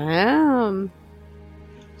 Damn.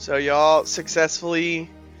 So y'all successfully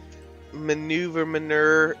maneuver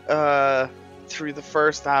through the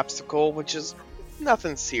first obstacle, which is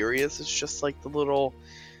nothing serious. It's just like the little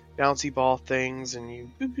bouncy ball things, and you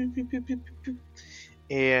boop, boop, boop, boop, boop, boop,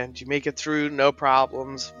 and you make it through, no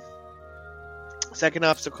problems. Second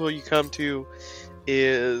obstacle you come to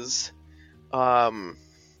is the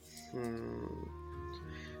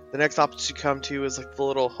next obstacle you come to is like the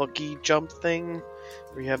little hooky jump thing,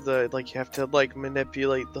 where you have you have to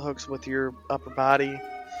manipulate the hooks with your upper body.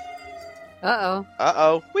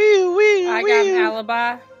 Uh-oh. Wee wee. I got an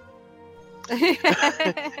alibi.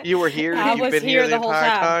 You were here. I You've was been here here the the whole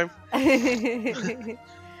entire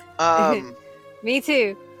time. Me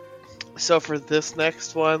too. So for this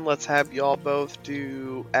next one, let's have y'all both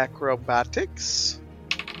do acrobatics.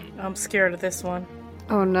 I'm scared of this one.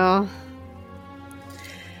 Oh no.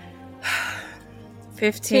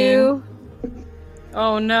 15. 2.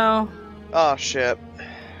 Oh no. Oh shit.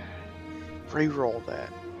 Reroll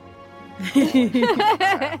that.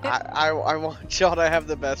 I want y'all to have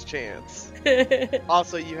the best chance.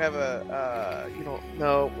 Also, you have you don't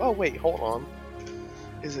know. Oh wait, hold on.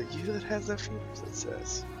 Is it you that has that feature? It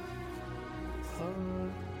says.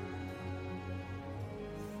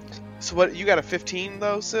 So what? You got a 15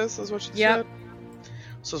 though, sis? Is what you Yep. said.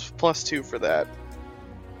 So it's +2 for that.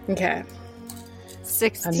 Okay.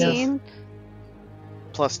 16.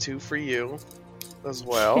 +2 for you, as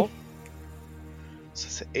well. So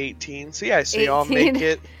it's 18. So yeah, so y'all 18. make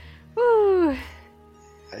it. Woo.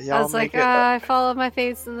 Y'all I was like, make it. I followed my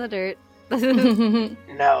face in the dirt.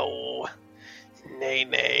 No. Nay,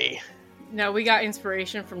 nay. No, we got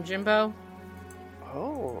inspiration from Jimbo.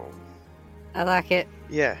 Oh. I like it.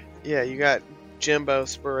 Yeah, you got Jimbo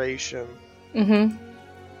inspiration. Mm-hmm.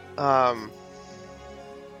 Um,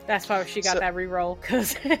 That's why she got So- that reroll,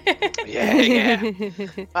 because... yeah.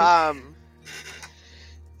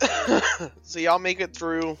 So y'all make it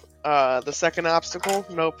through the second obstacle,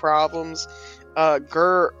 no problems.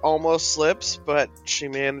 Ghyr almost slips, but she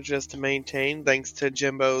manages to maintain thanks to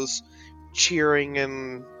Jimbo's cheering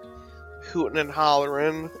and hooting and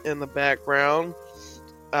hollering in the background.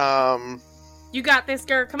 You got this,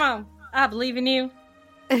 Ghyr. Come on. I believe in you.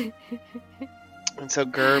 And so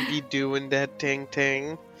Ghyr be doing that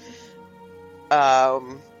ting.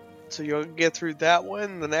 So you'll get through that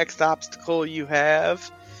one. The next obstacle you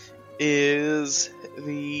have is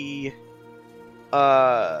the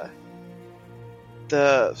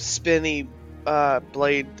spinny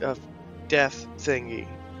blade of death thingy.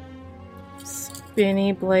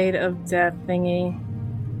 Spinny blade of death thingy.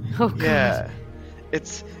 Oh god. Yeah,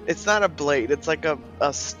 it's not a blade. It's like a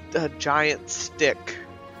giant stick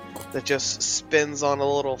that just spins on a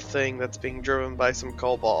little thing that's being driven by some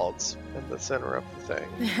kobolds in the center of the thing.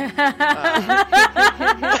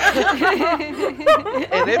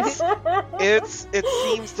 And it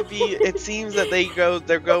seems that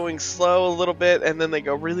they're going slow a little bit, and then they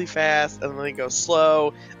go really fast, and then they go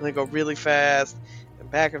slow, and they go really fast,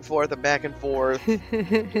 and back and forth and back and forth.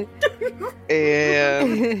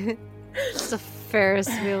 And It's a Ferris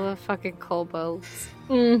wheel of fucking kobolds.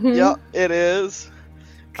 Mm-hmm. yeah, it is.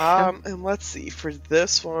 And let's see, for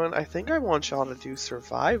this one, I think I want y'all to do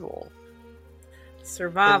survival.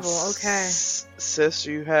 Survival, And okay. Sis,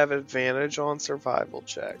 you have advantage on survival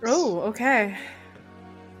checks. Oh, okay.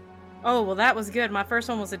 Oh, well, that was good. My first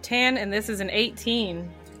one was a 10, and this is an 18.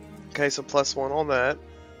 Okay, so +1 on that.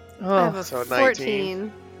 I have a so 14.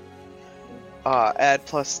 19. Add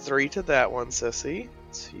 +3 to that one, Sissy.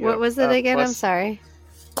 So you What have, was it again? I'm sorry.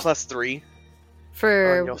 +3.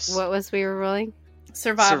 For your what was we were rolling?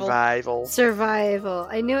 Survival. Survival.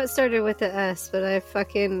 I knew it started with an S, but I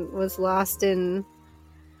fucking was lost in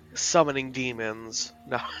Summoning demons.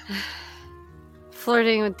 No.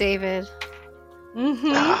 flirting with David.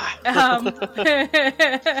 Mm-hmm. Ah.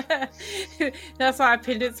 That's why I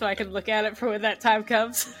pinned it so I could look at it for when that time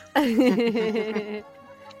comes.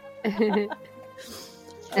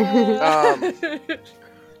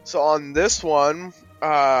 So on this one,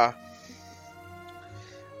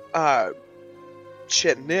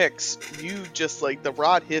 shit, Nix, you just like the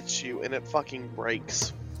rod hits you and it fucking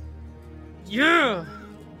breaks. Yeah.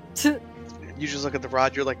 You just look at the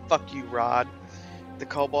rod, you're like, fuck you, rod. The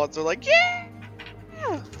kobolds are like, yeah!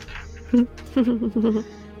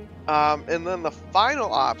 And then the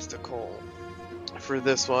final obstacle for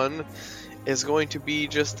this one is going to be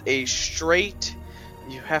just a straight,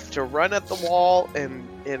 you have to run at the wall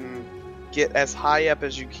and get as high up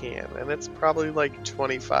as you can. And it's probably like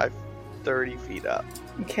 25, 30 feet up.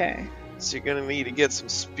 Okay. So you're gonna need to get some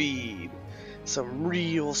speed. Some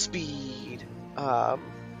real speed.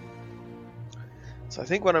 So I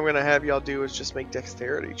think what I'm gonna have y'all do is just make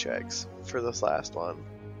dexterity checks for this last one.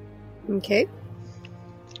 Okay.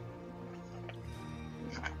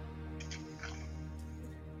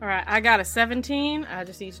 Alright, I got a 17. I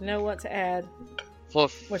just need to know what to add.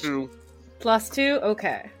 Which- +2. +2?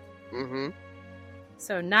 Okay. Mm-hmm.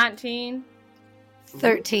 So 19.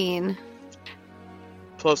 13.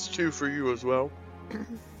 +2 for you as well.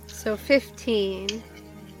 So 15.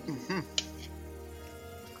 Mm-hmm.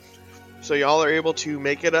 So y'all are able to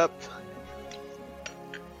make it up.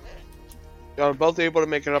 Y'all are both able to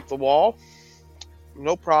make it up the wall.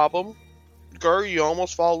 No problem. Ghyr, you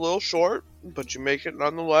almost fall a little short, but you make it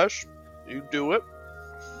nonetheless. You do it.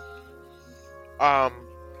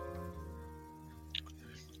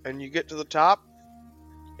 And you get to the top,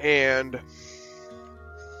 and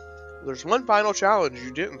there's one final challenge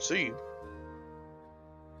you didn't see.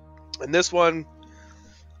 And this one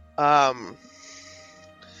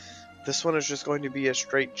is just going to be a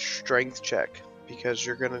straight strength check, because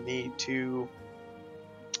you're going to need to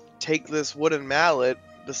take this wooden mallet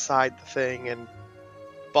beside the thing and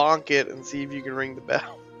bonk it and see if you can ring the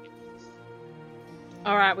bell.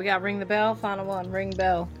 Alright, we got ring the bell. Final one. Ring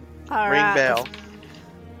bell. All Ring right. bell.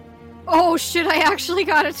 Oh shit, I actually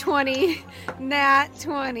got a 20. Nat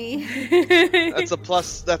 20. That's a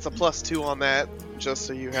 +2 on that, just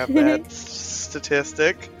so you have that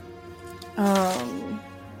statistic. I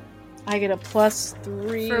get a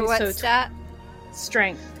 +3. For what so stat?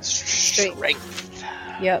 Strength. Strength.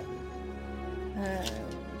 Yep.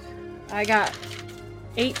 I got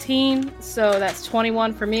 18, so that's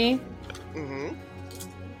 21 for me. Mm-hmm.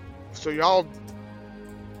 So y'all,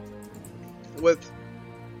 with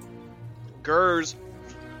Gyr's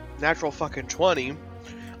natural fucking 20,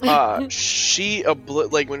 she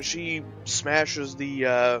like when she smashes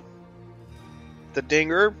the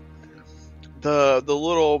dinger, the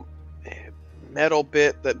little metal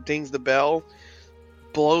bit that dings the bell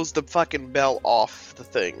blows the fucking bell off the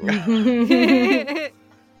thing.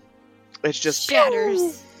 It's just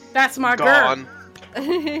Shatters. That's my gone.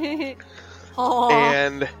 girl. Oh,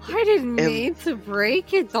 And I didn't mean to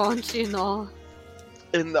break it, don't you know?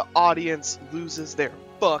 the audience loses their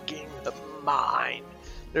fucking mine.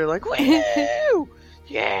 They're like, woo!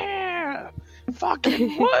 Yeah!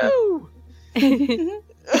 Fucking woo!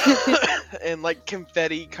 And like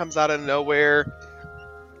confetti comes out of nowhere.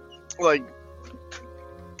 Like,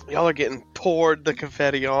 y'all are getting poured the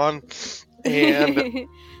confetti on. And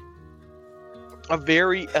a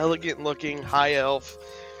very elegant looking high elf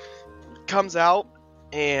comes out,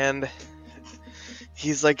 and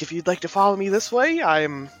he's like, if you'd like to follow me this way,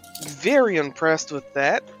 I'm very impressed with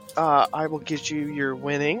that. I will get you your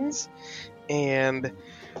winnings, and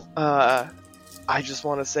I just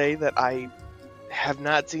want to say that I have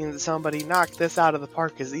not seen somebody knock this out of the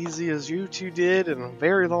park as easy as you two did in a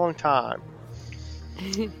very long time.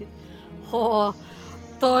 Oh,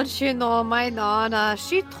 don't you know my Nana?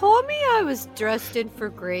 She told me I was destined for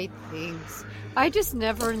great things. I just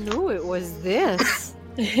never knew it was this.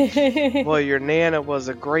 Well, your Nana was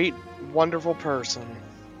a great, wonderful person.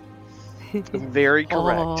 Very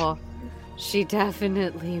correct. Oh, she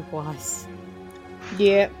definitely was.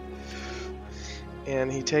 Yeah.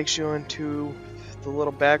 And he takes you into the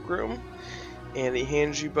little back room, and he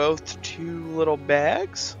hands you both 2 little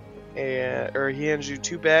bags, or he hands you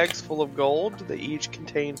 2 bags full of gold. They each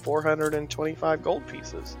contain 425 gold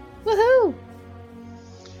pieces. Woohoo!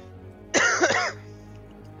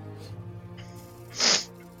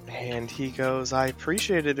 And he goes, I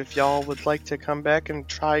appreciate it. If y'all would like to come back and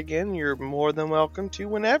try again, you're more than welcome to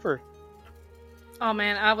whenever. Oh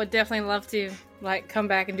man, I would definitely love to come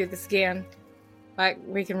back and do this again.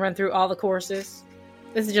 We can run through all the courses.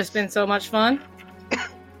 This has just been so much fun.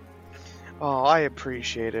 Oh, I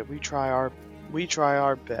appreciate it. We try our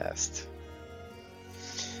best.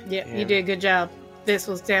 Yeah, you did a good job. This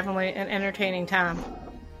was definitely an entertaining time.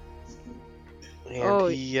 And Oh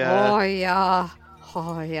yeah.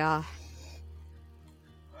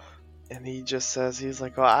 And he just says, he's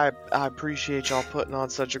like, oh, I appreciate y'all putting on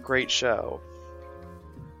such a great show.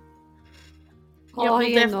 Yeah, Oh,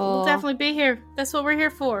 we'll definitely be here. That's what we're here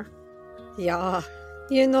for. Yeah.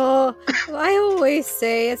 You know, I always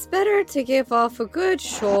say it's better to give off a good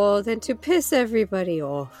show than to piss everybody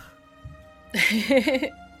off.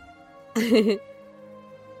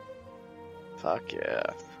 Fuck yeah.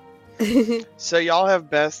 So y'all have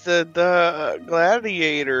bested the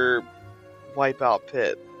gladiator wipeout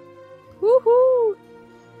pit. Woohoo!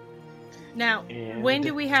 Now, And- when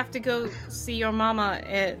do we have to go see your mama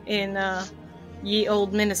in ye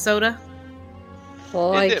old Minnesota?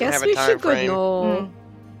 Oh, It I didn't guess have a we time should go frame. know.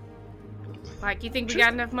 You think we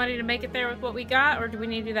got enough money to make it there with what we got, or do we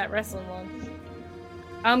need to do that wrestling one?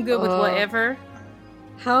 I'm good with whatever.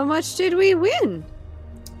 How much did we win?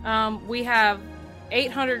 We have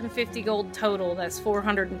 850 gold total. That's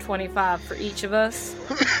 425 for each of us.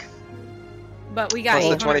 But we got Plus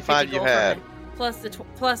the 850 25 you gold had.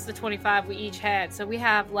 plus the 25 we each had. So we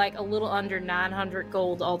have a little under 900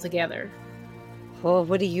 gold altogether. Oh,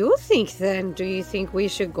 what do you think then? Do you think we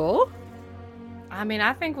should go? I mean,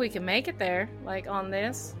 I think we can make it there, on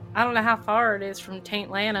this. I don't know how far it is from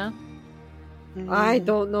Taintlanta. I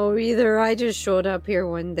don't know either. I just showed up here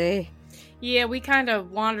one day. Yeah, we kind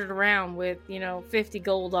of wandered around with, 50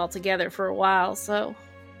 gold altogether for a while, so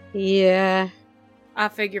Yeah. I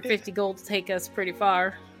figure 50 gold will take us pretty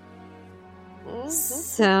far.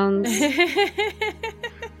 Sounds...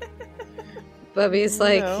 Bubby's You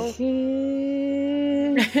like... know.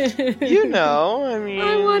 You know, I mean...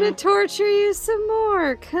 I want to torture you some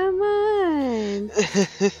more. Come on.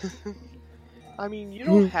 I mean, you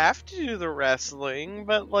don't have to do the wrestling,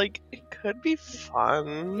 but, it could be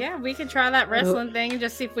fun. Yeah, we can try that wrestling thing and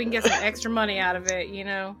just see if we can get some extra money out of it,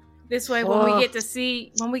 This way, when we get to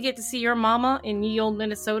see your mama in ye old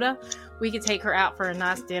Minnesota, we could take her out for a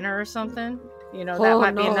nice dinner or something. That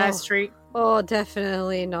might be a nice treat. Oh,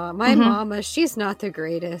 definitely not. My mama, she's not the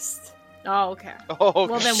greatest. Oh, okay. Oh,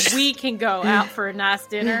 Well, then we can go out for a nice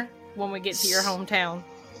dinner when we get to your hometown.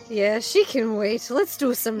 Yeah, she can wait. Let's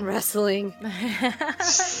do some wrestling.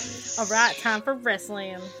 All right, time for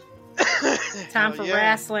wrestling. Time for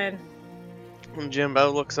wrestling. And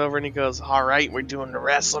Jimbo looks over and he goes, all right, we're doing the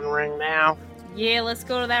wrestling ring now. Yeah, let's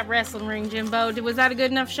go to that wrestling ring, Jimbo. Was that a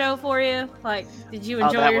good enough show for you? Did you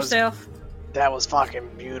enjoy that yourself? That was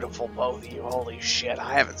fucking beautiful, both of you. Holy shit,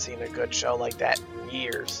 I haven't seen a good show like that in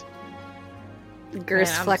years. Gyr's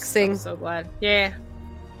Man, flexing. I'm so glad. Yeah.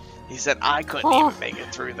 He said, I couldn't even make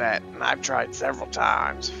it through that, and I've tried several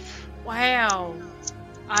times. Wow.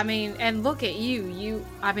 I mean, and look at you.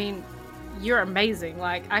 You're amazing.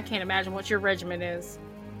 I can't imagine what your regimen is.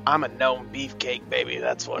 I'm a gnome beefcake, baby.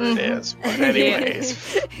 That's what it is. But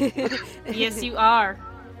anyways, Yes, you are.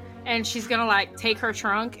 And she's gonna take her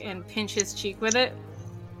trunk and pinch his cheek with it.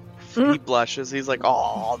 he blushes. He's like,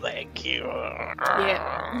 "Oh, thank you."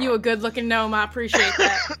 Yeah, you a good-looking gnome. I appreciate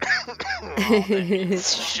that. Oh,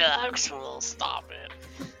 thanks. Shucks, well, stop it.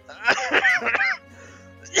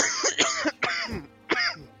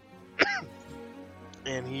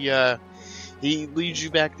 And he leads you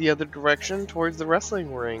back the other direction towards the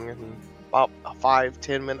wrestling ring, and about a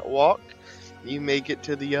 5-10 minute walk, you make it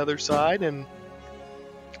to the other side, and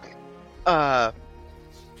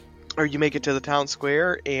or you make it to the town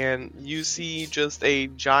square, and you see just a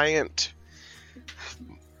giant.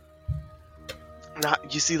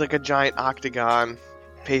 You see like a giant octagon,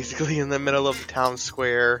 basically in the middle of the town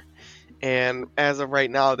square. And as of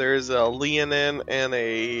right now, there's a Leonin and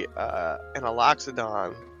a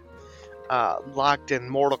Loxodon locked in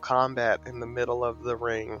mortal combat in the middle of the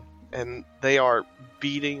ring, and they are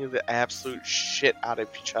beating the absolute shit out of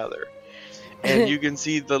each other. And you can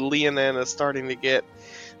see the Leonin is starting to get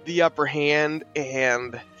the upper hand,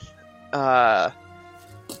 and the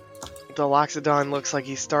Loxodon looks like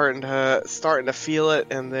he's starting to feel it,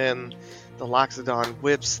 and then the Loxodon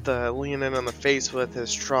whips the Leonin in the face with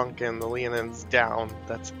his trunk, and the Leonin's down.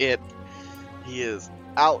 That's it. He is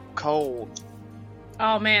out cold.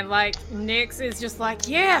 Oh man, like Nyx is just like,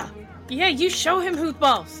 yeah, you show him who's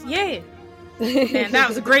boss. Yeah. Man, that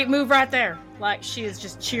was a great move right there. Like she is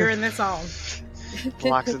just cheering this on. The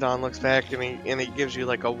Loxodon looks back and he gives you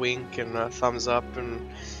like a wink and a thumbs up, and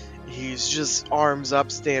he's just arms up,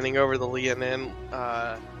 standing over the Leonin.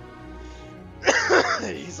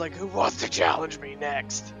 He's like, "Who wants to challenge me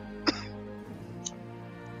next?"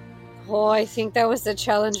 Oh, I think that was a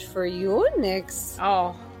challenge for you, Nyx.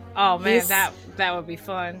 Oh man, Yes. that would be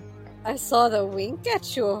fun. I saw the wink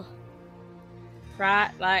at you.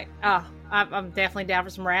 Right? Like, I'm definitely down for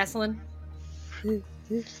some wrestling.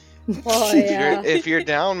 Oh, yeah. If you're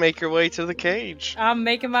down, make your way to the cage. I'm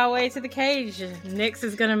making my way to the cage. Nyx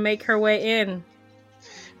is gonna make her way in.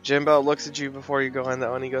 Jimbo looks at you before you go in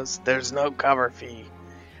though, and he goes, "There's no cover fee,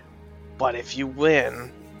 but if you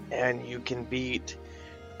win and you can beat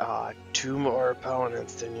 2 more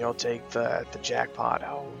opponents, then you'll take the jackpot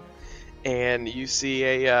home." And you see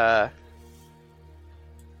a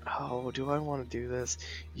oh, do I want to do this?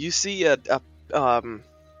 You see a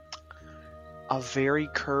very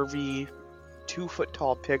curvy 2-foot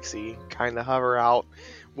tall pixie kind of hover out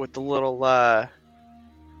with the little the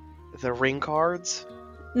ring cards.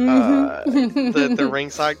 The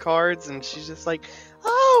ringside cards, and she's just like,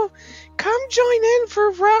 "Oh, come join in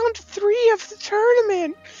for round 3 of the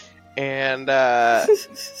tournament." And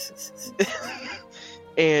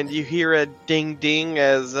and you hear a ding ding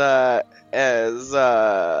as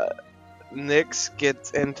Nyx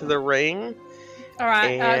gets into the ring. All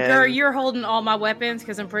right, And- Ghyr, you're holding all my weapons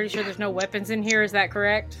because I'm pretty sure there's no weapons in here. Is that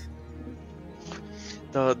correct?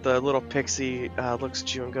 The little pixie looks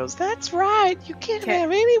at you and goes, "That's right. You can't Okay.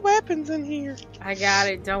 have any weapons in here." I got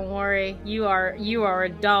it. Don't worry. You are a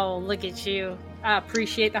doll. Look at you. I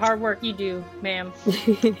appreciate the hard work you do, ma'am.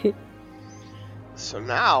 So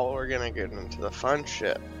now we're gonna get into the fun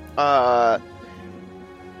shit.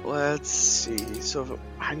 Let's see. So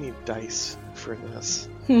I need dice for this,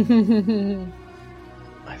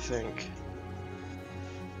 I think.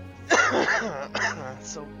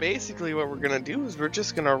 So basically what we're gonna do is we're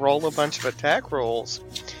just gonna roll a bunch of attack rolls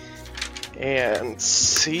and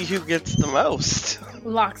see who gets the most.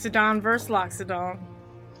 Loxodon versus Loxodon.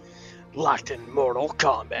 Locked in mortal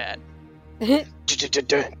combat. Yeah, just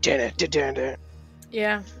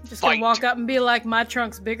gonna Fight. walk up and be like, "My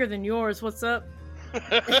trunk's bigger than yours. What's up?"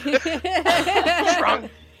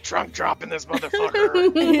 Trunk dropping this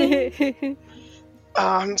motherfucker.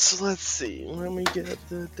 So let's see. Let me get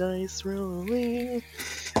the dice rolling.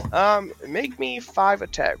 Make me 5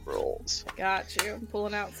 attack rolls. Got you. I'm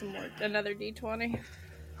pulling out another D20.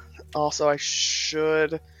 Also, I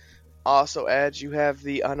should also add you have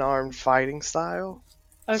the unarmed fighting style,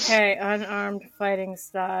 Okay, unarmed fighting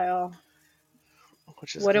style.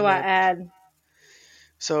 which is What do I gonna- add?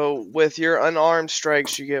 So with your unarmed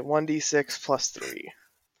strikes, you get 1d6 plus 3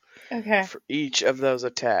 Okay. for each of those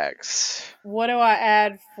attacks. What do I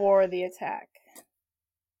add for the attack?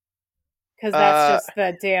 Because that's just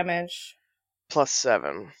the damage. Plus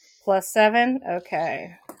 7. Plus 7?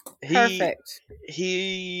 Okay. Perfect.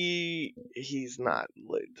 He's not.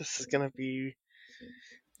 This is gonna be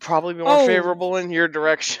probably more Oh. favorable in your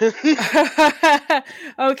direction.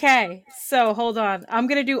 Okay, so hold on. I'm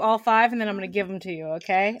gonna do all 5, and then I'm gonna give them to you.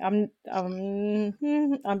 Okay, I'm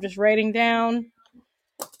just writing down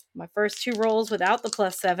my first 2 rolls without the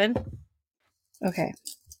plus 7. Okay,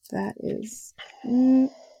 that is.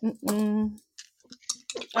 Oh,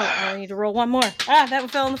 I need to roll one more. That one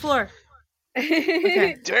fell on the floor.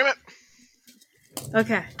 Okay. Damn it!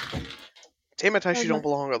 Okay. Tamatashi don't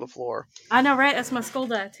belong on the floor. I know, right? That's my skull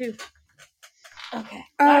die, too. Okay.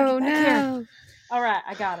 Oh, Get back here. no. All right,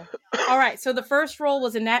 I got her. All right, so the first roll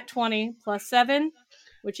was a nat 20 plus 7,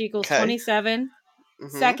 which equals 27.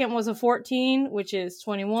 Mm-hmm. Second was a 14, which is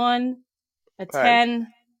 21. A Okay. 10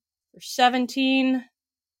 or 17.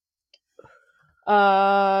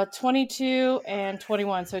 22 and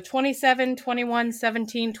 21. So 27, 21,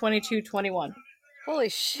 17, 22, 21. Holy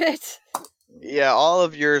shit. Yeah, all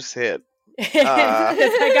of yours hit. I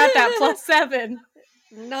got that plus 7.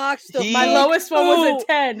 Knocked the My He- lowest one was Oh. a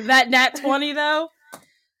 10. That nat 20 though.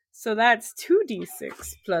 So that's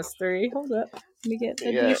 2d6 plus 3. Hold up. Let me get the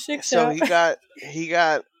d6 So out. he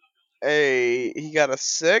got a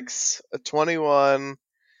 6, a 21,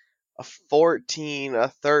 a 14, a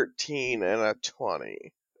 13, and a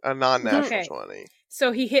 20. A non-natural Okay. 20.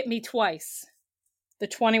 So he hit me twice. The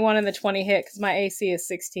 21 and the 20 hit because my AC is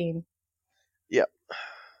 16. Yep.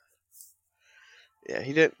 Yeah,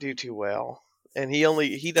 he didn't do too well. And he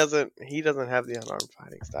doesn't have the unarmed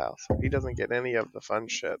fighting style, so he doesn't get any of the fun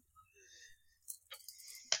shit.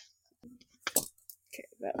 Okay,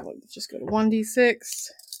 that one just go to 1d6.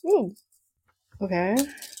 Ooh. Okay.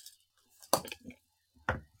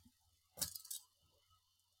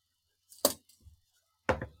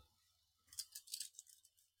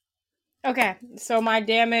 Okay, so my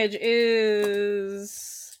damage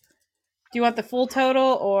is... Do you want the full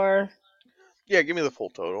total, or... Yeah, give me the full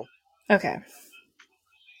total. Okay.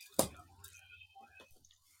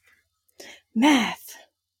 Math.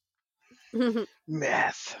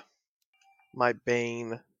 Math. My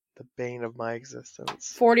bane. The bane of my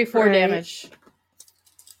existence. 44 Right. damage.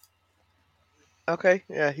 Okay,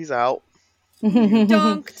 yeah, he's out.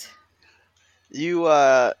 Dunked. You,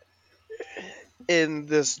 in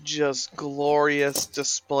this just glorious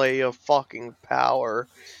display of fucking power,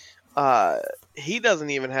 he doesn't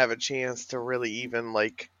even have a chance to really even,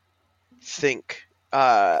 like, think.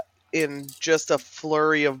 In just a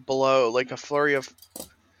flurry of a flurry of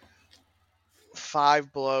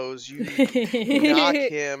 5 blows, you knock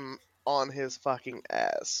him on his fucking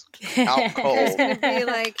ass. Out cold. He's gonna be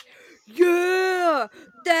like, yeah,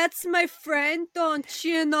 that's my friend, don't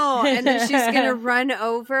you know? And then she's gonna run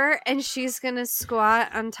over and she's gonna squat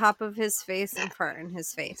on top of his face and fart in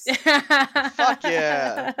his face. Fuck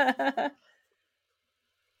yeah.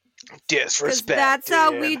 Because Disrespect. that's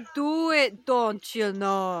how we do it, don't you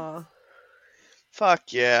know?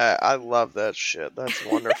 Fuck yeah, I love that shit. That's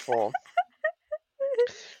wonderful.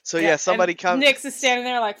 So yeah, somebody comes. Nyx is standing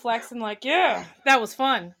there like flexing, like, yeah, that was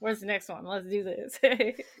fun. Where's the next one? Let's do this. So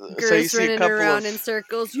you Gyr's see a running couple around of in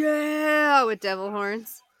circles, yeah, with devil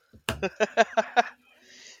horns.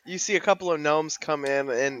 You see a couple of gnomes come in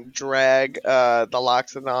and drag the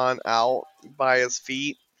Loxodon out by his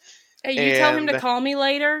feet. Hey, you tell him to And- call me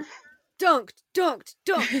later. Dunked, dunked,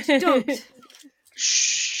 dunked, dunked.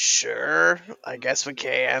 Sure, I guess we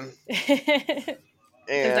can. Because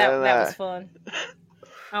And that was fun.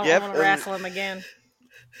 I Yep, want to wrestle him again.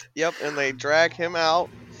 Yep, and they drag him out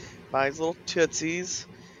by his little tootsies,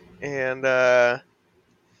 and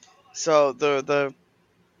so the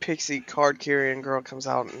pixie card carrying girl comes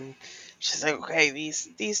out and she's like, okay,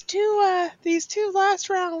 these two last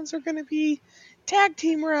rounds are gonna be tag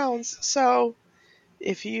team rounds. So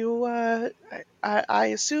if you I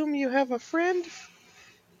assume you have a friend.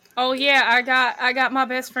 Oh yeah, I got my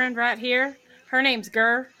best friend right here. Her name's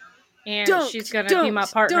Ghyr, and Dunked, she's gonna be my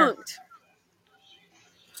dunked, partner. dunked.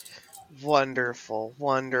 Wonderful,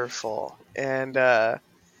 wonderful. And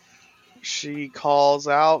she calls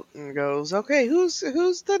out and goes, okay, who's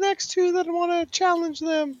the next two that want to challenge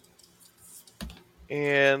them?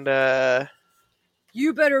 And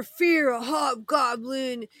You better fear a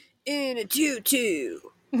hobgoblin in a tutu.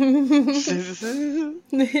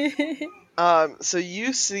 so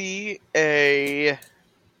you see a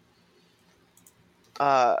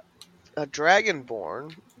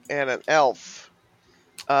dragonborn and an elf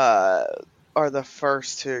are the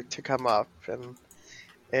first to come up,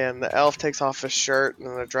 and the elf takes off his shirt and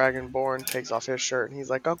the dragonborn takes off his shirt, and he's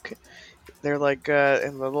like, okay. They're like,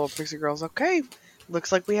 and the little pixie girl's, okay,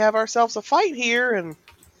 looks like we have ourselves a fight here, and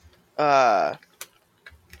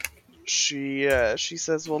she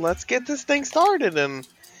says, well, let's get this thing started, and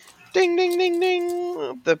ding, ding, ding,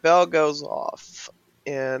 ding, the bell goes off,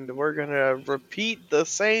 and we're gonna repeat the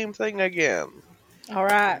same thing again. All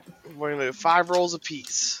right. We're gonna do 5 rolls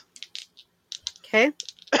apiece. Okay.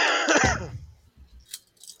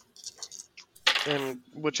 And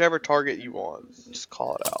whichever target you want, just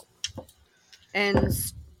call it out. And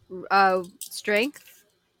strength?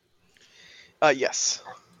 Yes.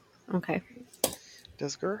 Okay.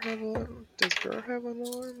 Does Ghyr have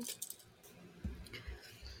unarmed?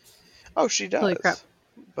 Oh, she does. Holy crap.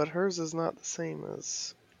 But hers is not the same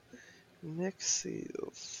as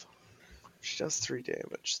Nixie's. She does 3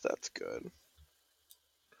 damage. That's good.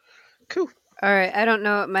 Cool. Alright, I don't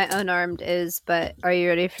know what my unarmed is, but are you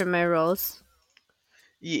ready for my rolls?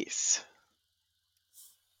 Yes.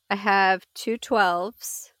 I have 2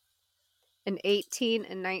 12s, an 18,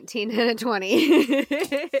 a 19, and a 20.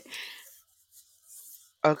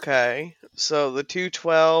 Okay. So the 2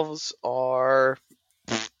 12s are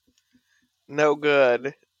no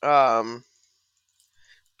good. But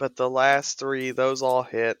the last 3, those all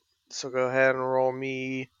hit. So go ahead and roll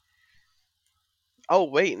me. Oh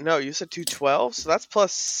wait, no, you said 2 12s? So that's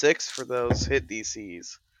plus 6 for those hit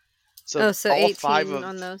DCs. So so all 18 5 of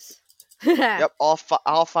on those. Yep, all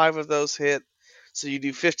 5 of those hit. So you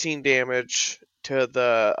do 15 damage to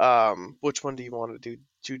the which one do you want to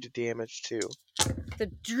do the damage to? The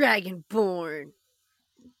Dragonborn.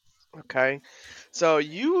 Okay. So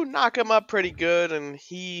you knock him up pretty good and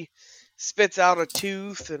he spits out a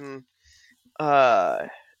tooth and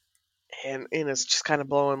it's just kind of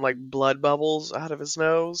blowing like blood bubbles out of his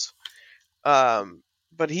nose.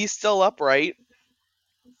 But he's still upright.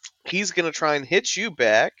 He's gonna try and hit you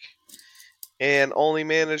back, and only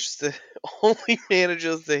manages to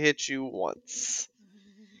hit you once.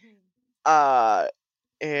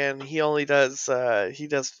 And he only does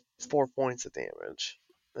 4 points of damage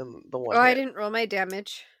in the one Oh, I hit. didn't roll my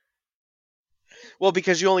damage. Well,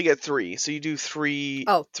 because you only get 3, so you do 3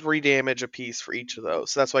 Oh. 3 damage apiece for each of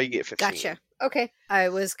those. So that's why you get 15. Gotcha. Okay. I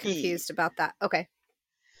was confused about that. Okay.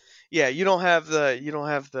 Yeah, you don't have the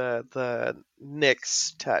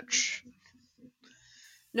Nyx touch.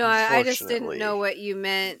 No, I just didn't Unfortunately. know what you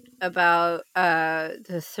meant about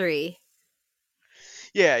the 3.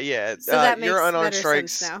 Yeah. So that makes your unarmed better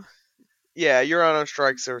strikes. sense now. Yeah, your unarmed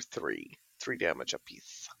strikes are 3 damage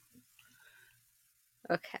apiece.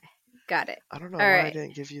 Okay. Got it. I don't know All why I right.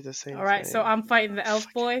 didn't give you the same All right, thing. so I'm fighting the elf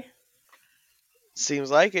boy.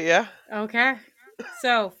 Seems like it, yeah. Okay.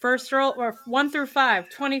 So, first roll, or 1 through 5,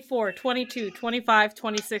 24, 22, 25,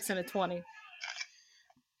 26, and a 20.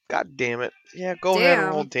 God damn it. Yeah, go ahead and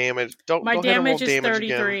roll Damn. damage. Don't My go ahead and roll damage is damage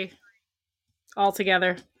again. 33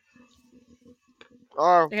 altogether.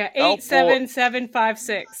 Our I got elf 8, 7, 7, 5,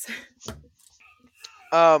 6.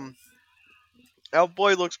 Elf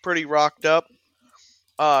boy looks pretty rocked up.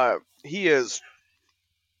 He is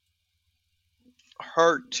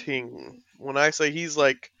hurting. When I say he's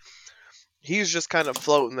just kind of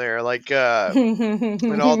floating there, like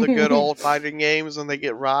in all the good old fighting games when they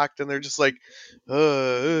get rocked and they're just like,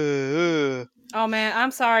 Oh man, I'm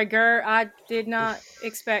sorry, Ghyr. I did not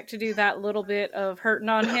expect to do that little bit of hurting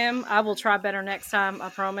on him. I will try better next time, I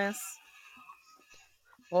promise.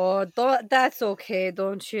 Oh, that's okay,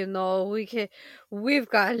 don't you know? We've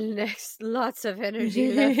got lots of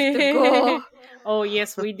energy left to go. Oh,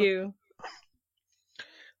 yes, we do.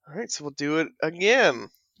 All right, so we'll do it again.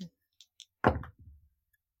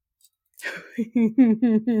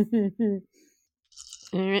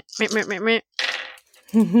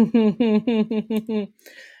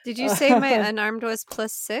 Did you say my unarmed was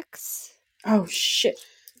plus 6? Oh, shit.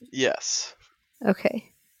 Yes.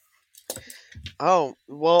 Okay. Oh,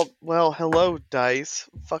 well, hello, dice.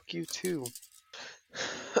 Fuck you too.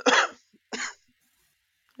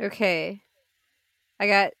 Okay. I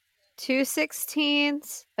got 2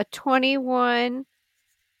 16s, a 21,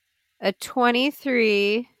 a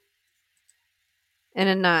 23, and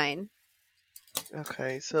a 9.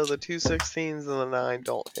 Okay, so the 2 16s and the 9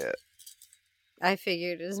 don't hit. I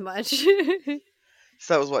figured as much. So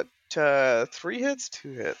that was what? 3 hits?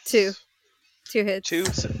 2 hits? 2. 2 hits. 2.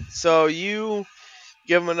 So you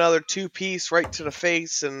give him another 2-piece right to the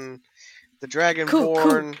face, and the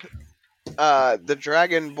Dragonborn. The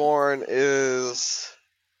Dragonborn is.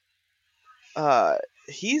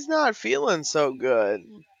 He's not feeling so good,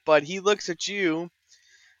 but he looks at you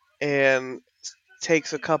and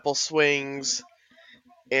takes a couple swings,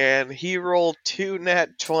 and he rolled 2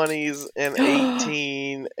 nat 20s, an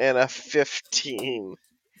 18, and a 15.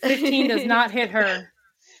 15 does not hit her.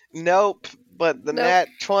 Nope, but the Nope. nat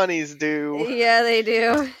 20s do. Yeah, they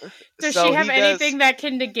do. Does So she have he anything that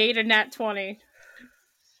can negate a nat 20?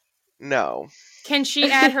 No. Can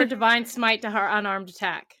she add her divine smite to her unarmed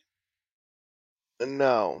attack?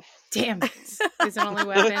 No. Damn it. These are only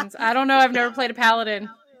weapons. I don't know. I've never played a paladin.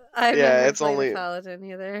 I've Yeah, never it's played only- a paladin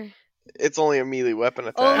either. It's only a melee weapon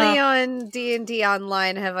attack. Only on D&D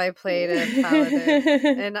Online have I played a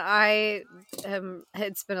paladin, and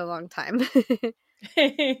it's been a long time.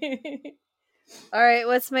 All right,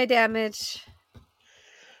 what's my damage?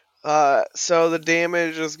 So the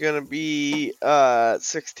damage is gonna be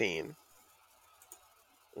 16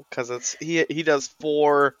 because he does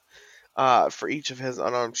 4 for each of his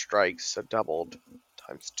unarmed strikes, so doubled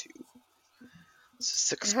times 2.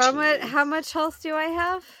 So 16. How much health do I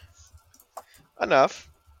have? Enough.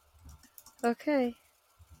 Okay.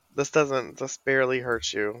 This barely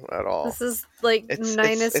hurts you at all. This is like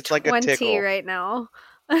minus It's like a 20 tickle. right now.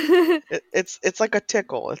 It's like a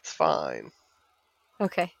tickle. It's fine.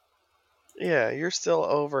 Okay. Yeah, you're still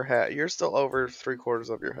over 3/4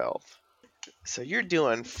 of your health. So you're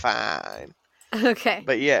doing fine. Okay.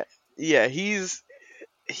 But yeah, he's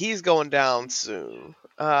going down soon.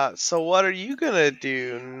 So what are you gonna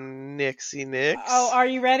do, Nixie Nix? Oh, are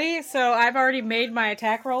you ready? So I've already made my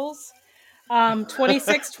attack rolls.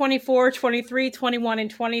 26, 24, 23, 21,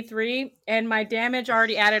 and 23. And my damage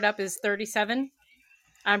already added up is 37.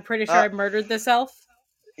 I'm pretty sure I murdered this elf.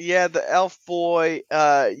 Yeah, the elf boy,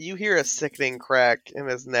 you hear a sickening crack and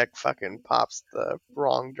his neck fucking pops the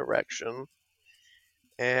wrong direction.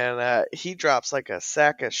 And he drops like a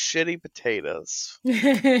sack of shitty potatoes.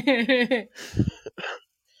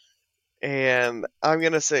 And I'm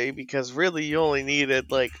gonna say, because really you only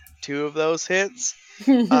needed like 2 of those hits,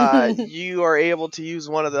 you are able to use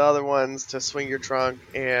one of the other ones to swing your trunk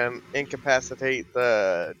and incapacitate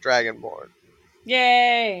the dragonborn.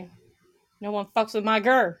 Yay! No one fucks with my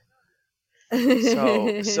Ghyr.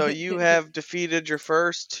 So you have defeated your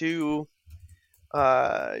first 2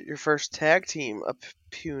 your first tag team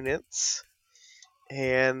opponents,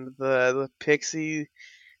 and the pixie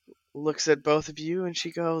looks at both of you and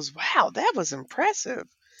she goes, "Wow, that was impressive.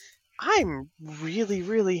 I'm really,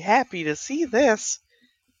 really happy to see this."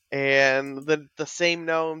 And the same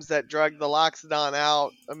gnomes that dragged the Loxodon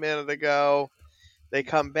out a minute ago, they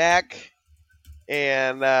come back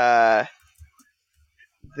and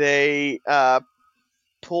they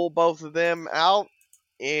pull both of them out,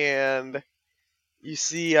 and you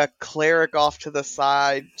see a cleric off to the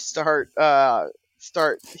side start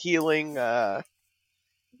healing the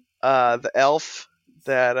elf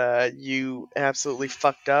that you absolutely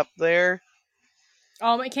fucked up there.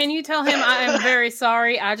 Can you tell him I am very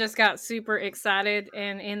sorry? I just got super excited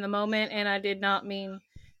and in the moment, and I did not mean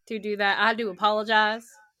to do that. I do apologize.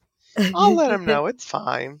 I'll let him know. It's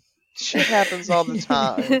fine. Shit happens all the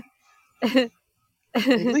time. At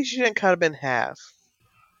least you didn't cut him in half.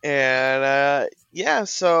 And yeah,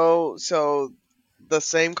 so the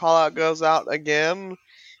same call out goes out again,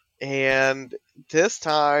 and this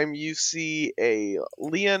time you see a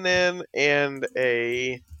Leonin and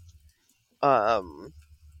a come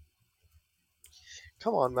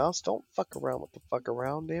on, mouse, don't fuck around with the fuck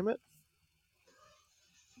around, damn it.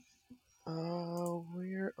 Oh,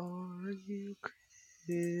 where are you,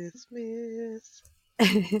 Christmas? Where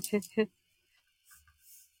did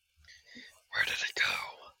it go?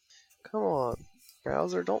 Come on,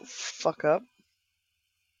 browser, don't fuck up.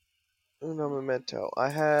 Uno momento. I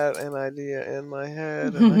had an idea in my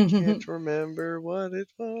head and I can't remember what it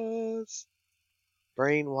was.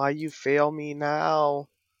 Brain, why you fail me now?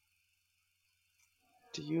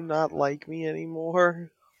 Do you not like me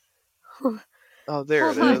anymore? Oh, there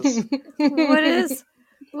it Hold on. is.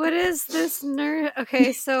 What is this nurse?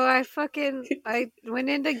 Okay, so I went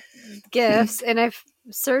into gifts and I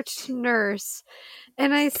searched nurse,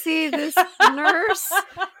 and I see this nurse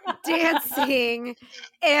dancing,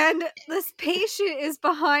 and this patient is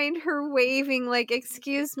behind her waving like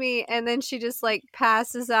excuse me, and then she just like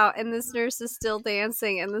passes out, and this nurse is still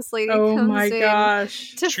dancing, and this lady Oh comes my in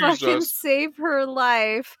gosh. to fucking save her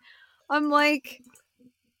life. I'm like,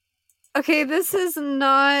 okay, this is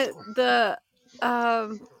not the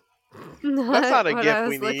not That's not a what gift I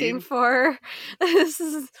we was looking need. for.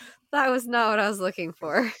 That was not what I was looking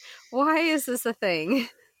for. Why is this a thing?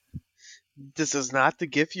 This is not the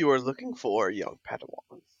gift you are looking for, young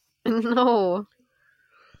Padawan. No.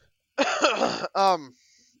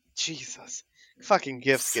 Jesus. Fucking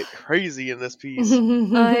gifts get crazy in this piece.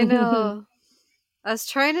 I know. I was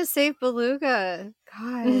trying to save Beluga.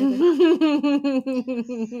 God.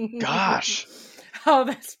 Gosh. Oh,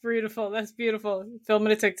 that's beautiful. That's beautiful.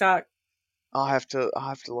 Filming a TikTok. I'll have to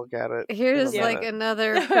look at it. Here's like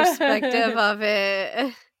another perspective of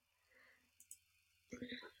it.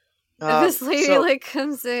 This lady like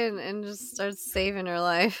comes in and just starts saving her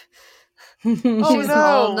life. Oh, She's no.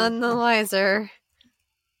 all none the wiser.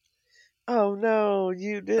 Oh no,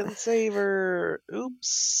 you didn't save her.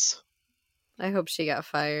 Oops. I hope she got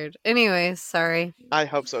fired. Anyways, sorry. I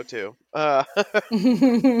hope so too.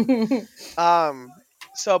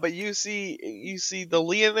 So but you see the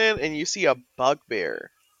Leonin and you see a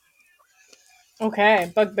bugbear.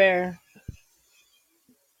 Okay, bugbear.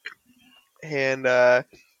 And Well,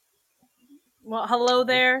 hello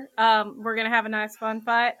there. We're gonna have a nice fun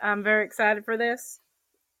fight. I'm very excited for this.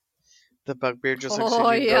 the bugbear just looks at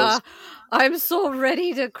Oh you and yeah, goes, I'm so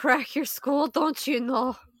ready to crack your skull, don't you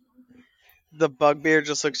know? the bugbear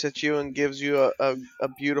just looks at you and gives you a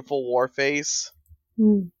beautiful war face.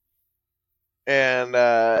 And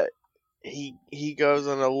he goes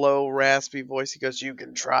in a low, raspy voice. He goes, "You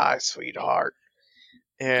can try, sweetheart."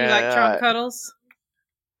 And Do you like trunk cuddles?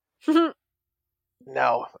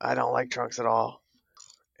 no, I don't like trunks at all.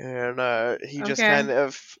 And he just Okay. kind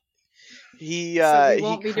of he So we he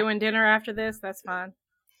won't be doing dinner after this. That's fine.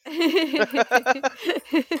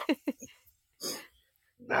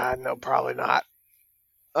 no, probably not.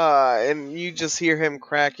 And you just hear him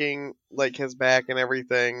cracking like his back and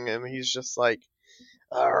everything, and he's just like,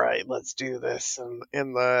 "All right, let's do this."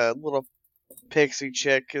 And the little pixie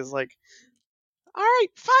chick is like, "All right,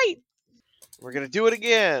 fight. We're gonna do it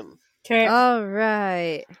again." Okay. All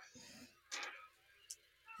right.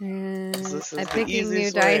 And This is I'm the picking new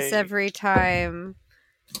easiest dice way. every time,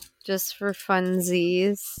 just for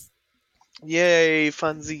funsies. Yay,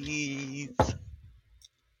 funsies!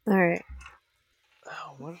 All right.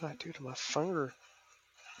 Oh, what did I do to my finger?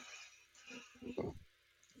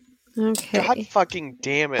 Okay. God fucking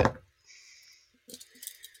damn it!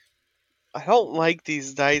 I don't like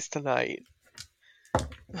these dice tonight.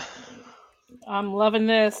 I'm loving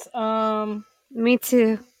this. Me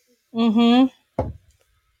too. Mm-hmm.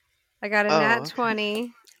 I got a Oh, nat okay.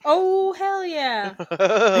 20. Oh, hell yeah.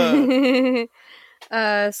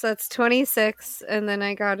 So that's 26, and then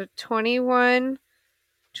I got a 21,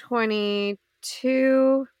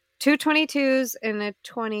 22, two 22s, and a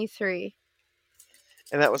 23.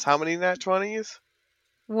 And that was how many nat 20s?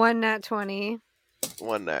 One nat 20.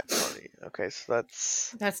 One nat 20. Okay, so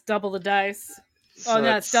that's... That's double the dice. So Oh,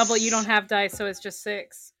 no, it's double. You don't have dice, so it's just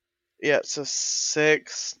 6. Yeah, so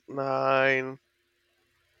 6, 9,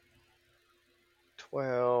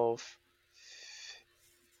 12,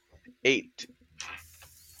 8.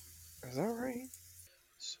 Is that right?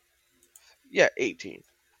 Yeah, 18.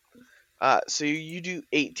 So you do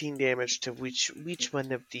 18 damage to which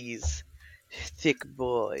one of these thick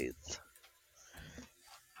boys?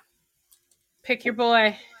 Pick your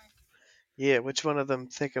boy. Yeah, which one of them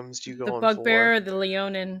thickums do you The going bugbear for? or the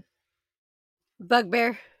leonin.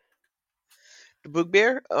 Bugbear. The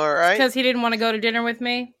bugbear? Alright. Because he didn't want to go to dinner with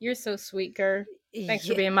me. You're so sweet, Ghyr. Thanks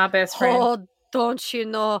for Yeah. being my best friend. Oh, don't you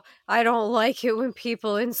know? I don't like it when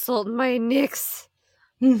people insult my nicks.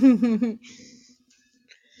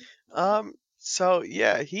 So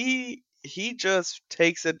yeah, he just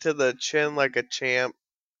takes it to the chin like a champ.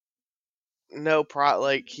 No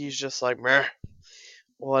like he's just like, meh,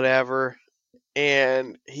 whatever.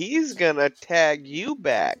 And he's gonna tag you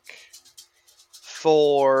back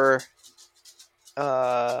for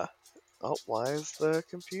oh, why is the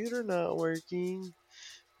computer not working?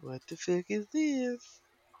 What the fuck is this?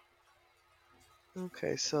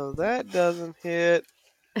 Okay, so that doesn't hit.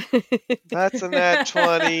 That's a nat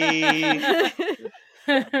 20.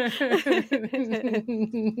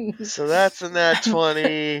 So that's a nat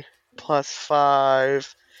 20 plus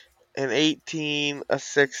 5, an 18, a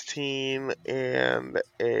 16, and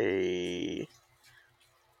a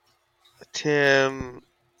 10,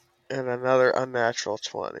 and another unnatural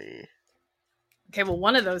 20. Okay, well,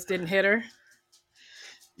 one of those didn't hit her.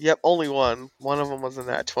 Yep, only one. One of them was a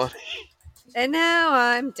nat 20. And now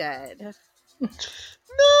I'm dead.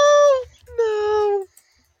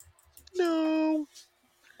 No.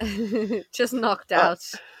 Just knocked out.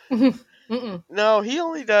 No, he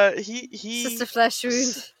only does. It's just a flesh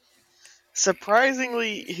wound.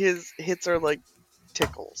 Surprisingly, his hits are like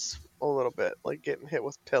tickles a little bit, like getting hit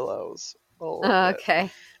with pillows a little bit. Okay.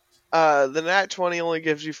 The nat 20 only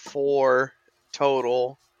gives you 4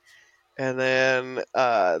 total, and then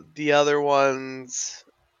the other ones.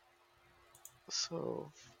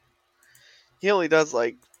 So he only does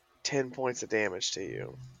like 10 points of damage to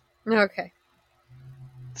you. Okay.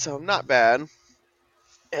 So not bad.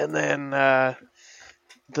 And then the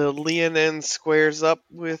Leonin squares up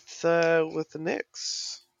with the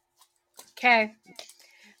Nyx. Okay.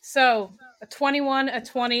 So, a 21, a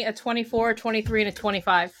 20, a 24, a 23, and a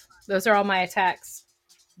 25. Those are all my attacks.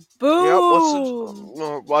 Boom!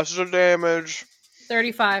 Yep, what's the damage?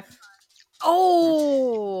 35.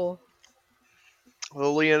 Oh! The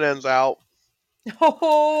Leonin's out.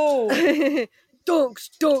 Oh! Dunked.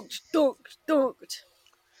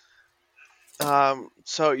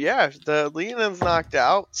 So yeah, the Leonin's knocked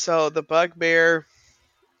out, so the bugbear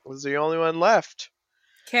was the only one left.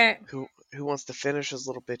 Okay. Who wants to finish his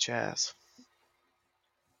little bitch ass?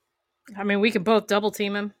 I mean, we can both double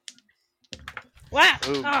team him. Wow.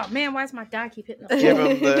 Ooh. Oh man, why does my die keep hitting the Give floor?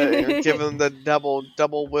 him the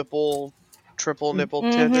double whipple, triple nipple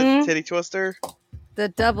Mhm. titty twister. The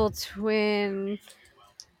double twin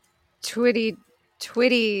twitty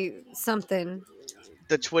something.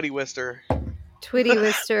 The twitty wister. Twitty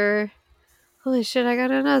Wister. Holy shit, I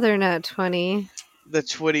got another nat 20. The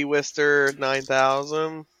twitty wister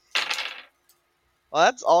 9000. Well,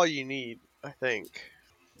 that's all you need, I think.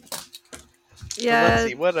 So let's Yeah,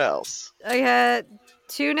 see what else. I got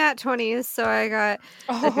 2 nat 20s, so I got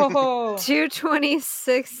Oh. 2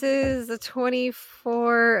 26s, a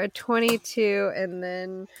 24, a 22, and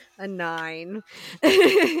then a 9.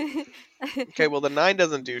 Okay, well the 9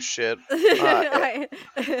 doesn't do shit.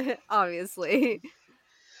 Obviously.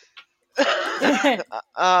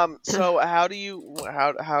 So how do you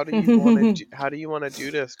want to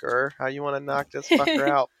do this, Ghyr? How you want to knock this fucker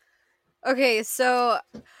out? Okay, so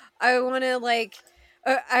I want to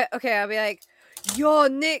I'll be like, yo,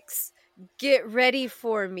 Nyx, get ready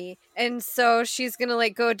for me. And so she's gonna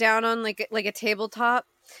like go down on like a tabletop,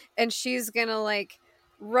 and she's gonna like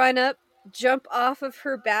run up, jump off of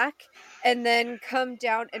her back, and then come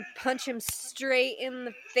down and punch him straight in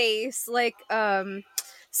the face, like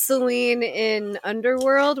Celine in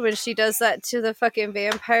Underworld when she does that to the fucking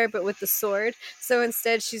vampire, but with the sword. So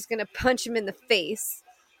instead, she's gonna punch him in the face.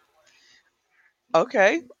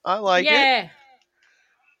 Okay, I like it. Yeah.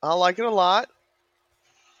 I like it a lot.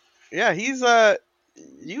 Yeah, he's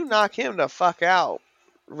you knock him the fuck out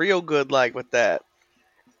real good, like with that,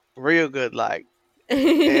 real good, like.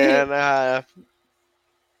 And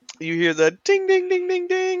you hear the ding ding ding ding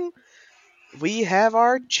ding. We have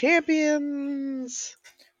our champions.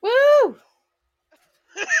 Woo!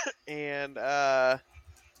 And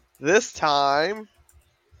this time,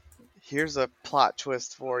 here's a plot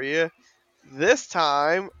twist for you. This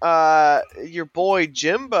time, your boy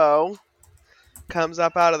Jimbo comes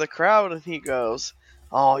up out of the crowd and he goes,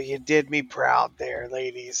 "Oh, you did me proud there,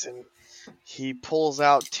 ladies." And he pulls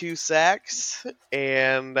out 2 sacks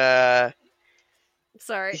and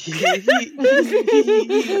Sorry.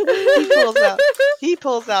 he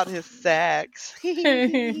pulls out his sacks. Is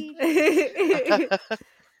it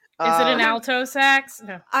an alto sax?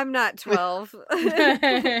 No. I'm not 12.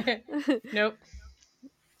 Nope.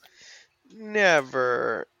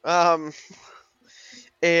 Never. And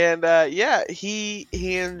yeah, he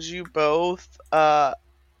hands you both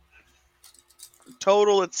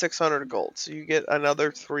total at 600 gold, so you get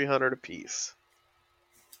another 300 apiece.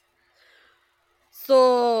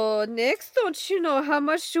 So, Nyx, don't you know how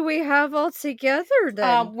much do we have all together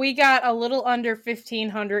then? We got a little under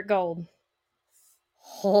 1,500 gold.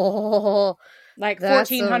 Oh, Like that's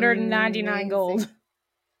 1,499 gold. amazing.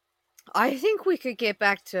 I think we could get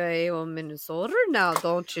back to Iowa, Minnesota now,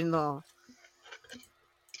 don't you know?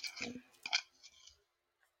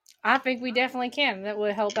 I think we definitely can. That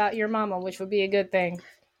would help out your mama, which would be a good thing.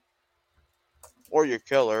 Or you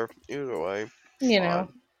kill her. Either way. You know.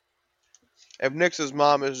 If Nyx's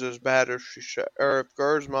mom is as bad as she said, or if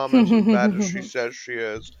Gyr's mom is as bad as she says she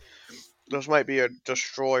is, this might be a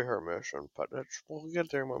destroy her mission. But we'll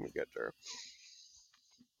get there when we get there.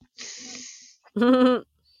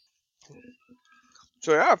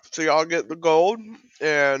 So yeah, so y'all get the gold,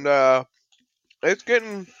 and it's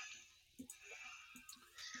getting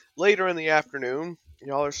later in the afternoon.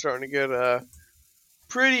 Y'all are starting to get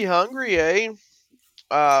pretty hungry, eh?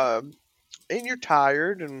 And you're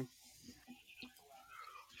tired, and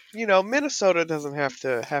you know Minnesota doesn't have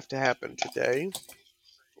to happen today,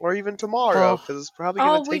 or even tomorrow, because it's probably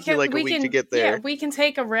going to take you like a week to get there. Yeah, we can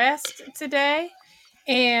take a rest today,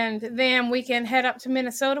 and then we can head up to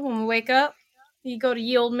Minnesota when we wake up. You go to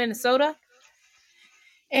ye old Minnesota,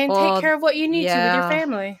 and take care of what you need to with your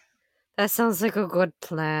family. That sounds like a good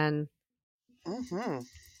plan. Mm-hmm.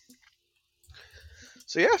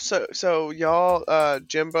 So yeah, so y'all,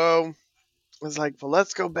 Jimbo was like, well,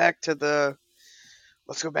 let's go back to the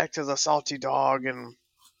Salty Dog, and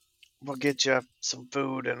we'll get you some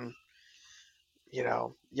food, and you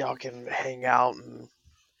know, y'all can hang out and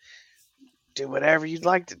do whatever you'd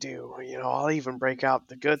like to do. You know, I'll even break out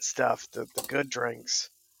the good stuff, the good drinks.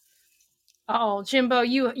 Oh, Jimbo,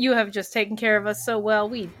 you have just taken care of us so well.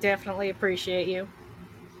 We definitely appreciate you.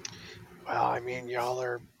 Well, I mean, y'all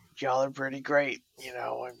are pretty great. You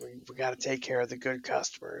know, we got to take care of the good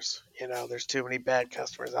customers. You know, there's too many bad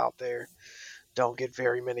customers out there. Don't get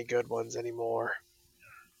very many good ones anymore.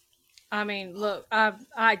 I mean, look,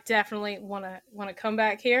 I definitely want to come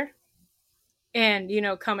back here, and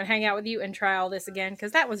come and hang out with you and try all this again,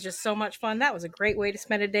 because that was just so much fun. That was a great way to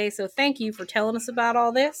spend a day. So thank you for telling us about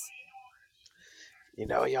all this. You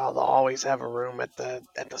know, y'all always have a room at the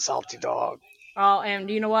Salty Dog. Oh, and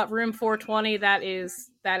you know what? Room 420. That is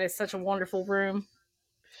such a wonderful room.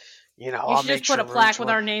 You know, You I'll should just make put sure a room plaque with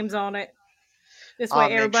 20. our names on it. This I'll way,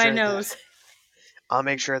 make everybody sure that knows. I'll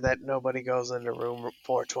make sure that nobody goes into room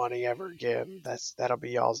 420 ever again. That'll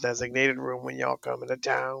be y'all's designated room when y'all come into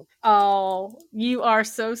town. Oh, you are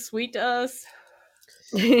so sweet to us.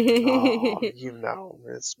 Oh, you know,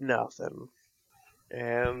 it's nothing.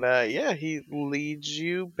 And yeah, he leads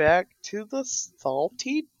you back to the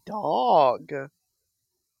salty dog.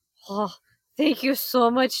 Oh, thank you so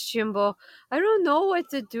much, Jimbo. I don't know what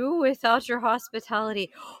to do without your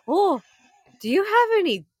hospitality. Oh, do you have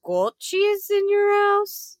any goat cheese in your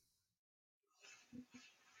house?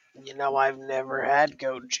 You know, I've never had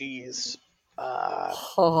goat cheese.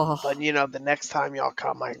 Oh, But you know, the next time y'all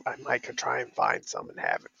come, I might could try and find some and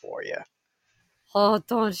have it for you. oh,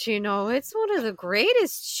 don't you know? It's one of the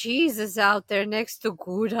greatest cheeses out there next to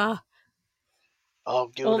Gouda. Oh,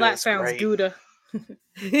 Oh, Gouda that is sounds great. Gouda.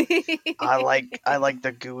 I like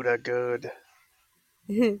the Gouda good.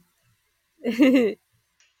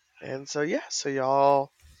 And so yeah, so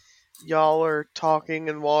y'all are talking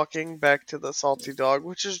and walking back to the salty dog,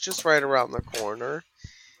 which is just right around the corner.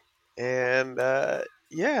 And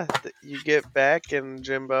yeah, you get back and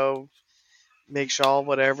Jimbo makes y'all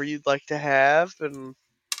whatever you'd like to have, and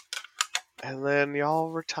then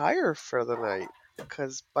y'all retire for the night.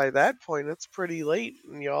 Because by that point it's pretty late,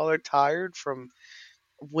 and y'all are tired from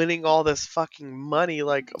winning all this fucking money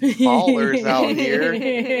like ballers out here.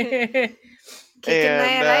 Kicking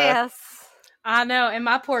And that ass. I know, and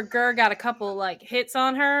my poor Ghyr got a couple like hits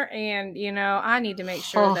on her, and you know I need to make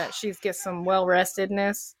sure Oh. that she gets some well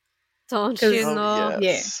restedness. Don't 'Cause- you oh know?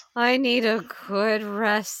 yes. I need a good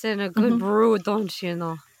rest and a good Mhm. brew, don't you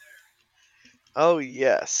know? Oh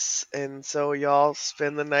yes. And so y'all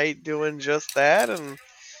spend the night doing just that and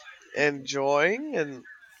enjoying, and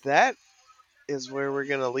that is where we're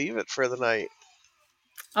gonna leave it for the night.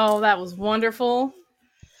 Oh, that was wonderful.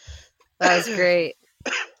 That was great.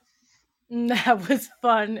 That was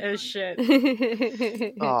fun as shit.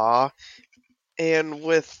 Aw. And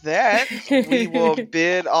with that, we will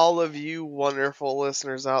bid all of you wonderful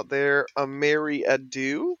listeners out there a merry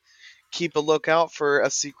adieu. Keep a lookout for A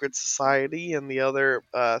Secret Society and the other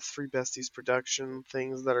Three Besties production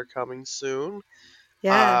things that are coming soon.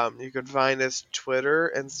 Yeah. You can find us Twitter,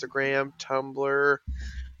 Instagram, Tumblr,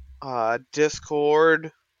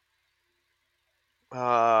 Discord.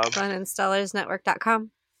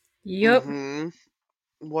 Funandstellarsnetwork.com. Yup.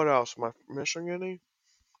 What else? Am I missing any?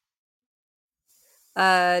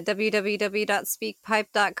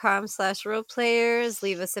 www.speakpipe.com/roleplayers.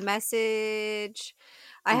 Leave us a message.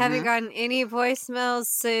 I haven't gotten any voicemails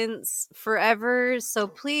since forever, so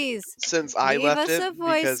please Since I leave left us it, a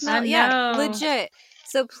because voicemail. I Yeah, know. legit.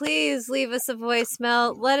 So please leave us a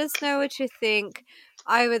voicemail. Let us know what you think.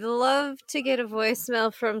 I would love to get a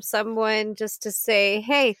voicemail from someone just to say,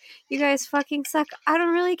 hey, you guys fucking suck. I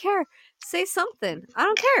don't really care. Say something. I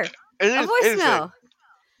don't care. A voicemail.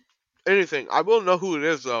 anything. I will know who it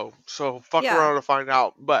is though, so fuck Yeah. around to find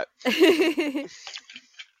out. But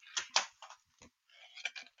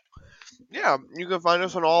yeah, you can find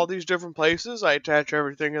us on all these different places. I attach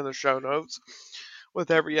everything in the show notes with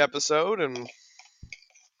every episode, and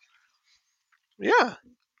yeah.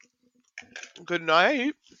 Good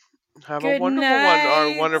night. Have a Good wonderful one, our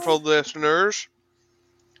night. wonderful listeners.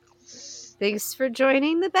 Thanks for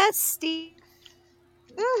joining the bestie.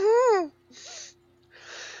 Mm-hmm.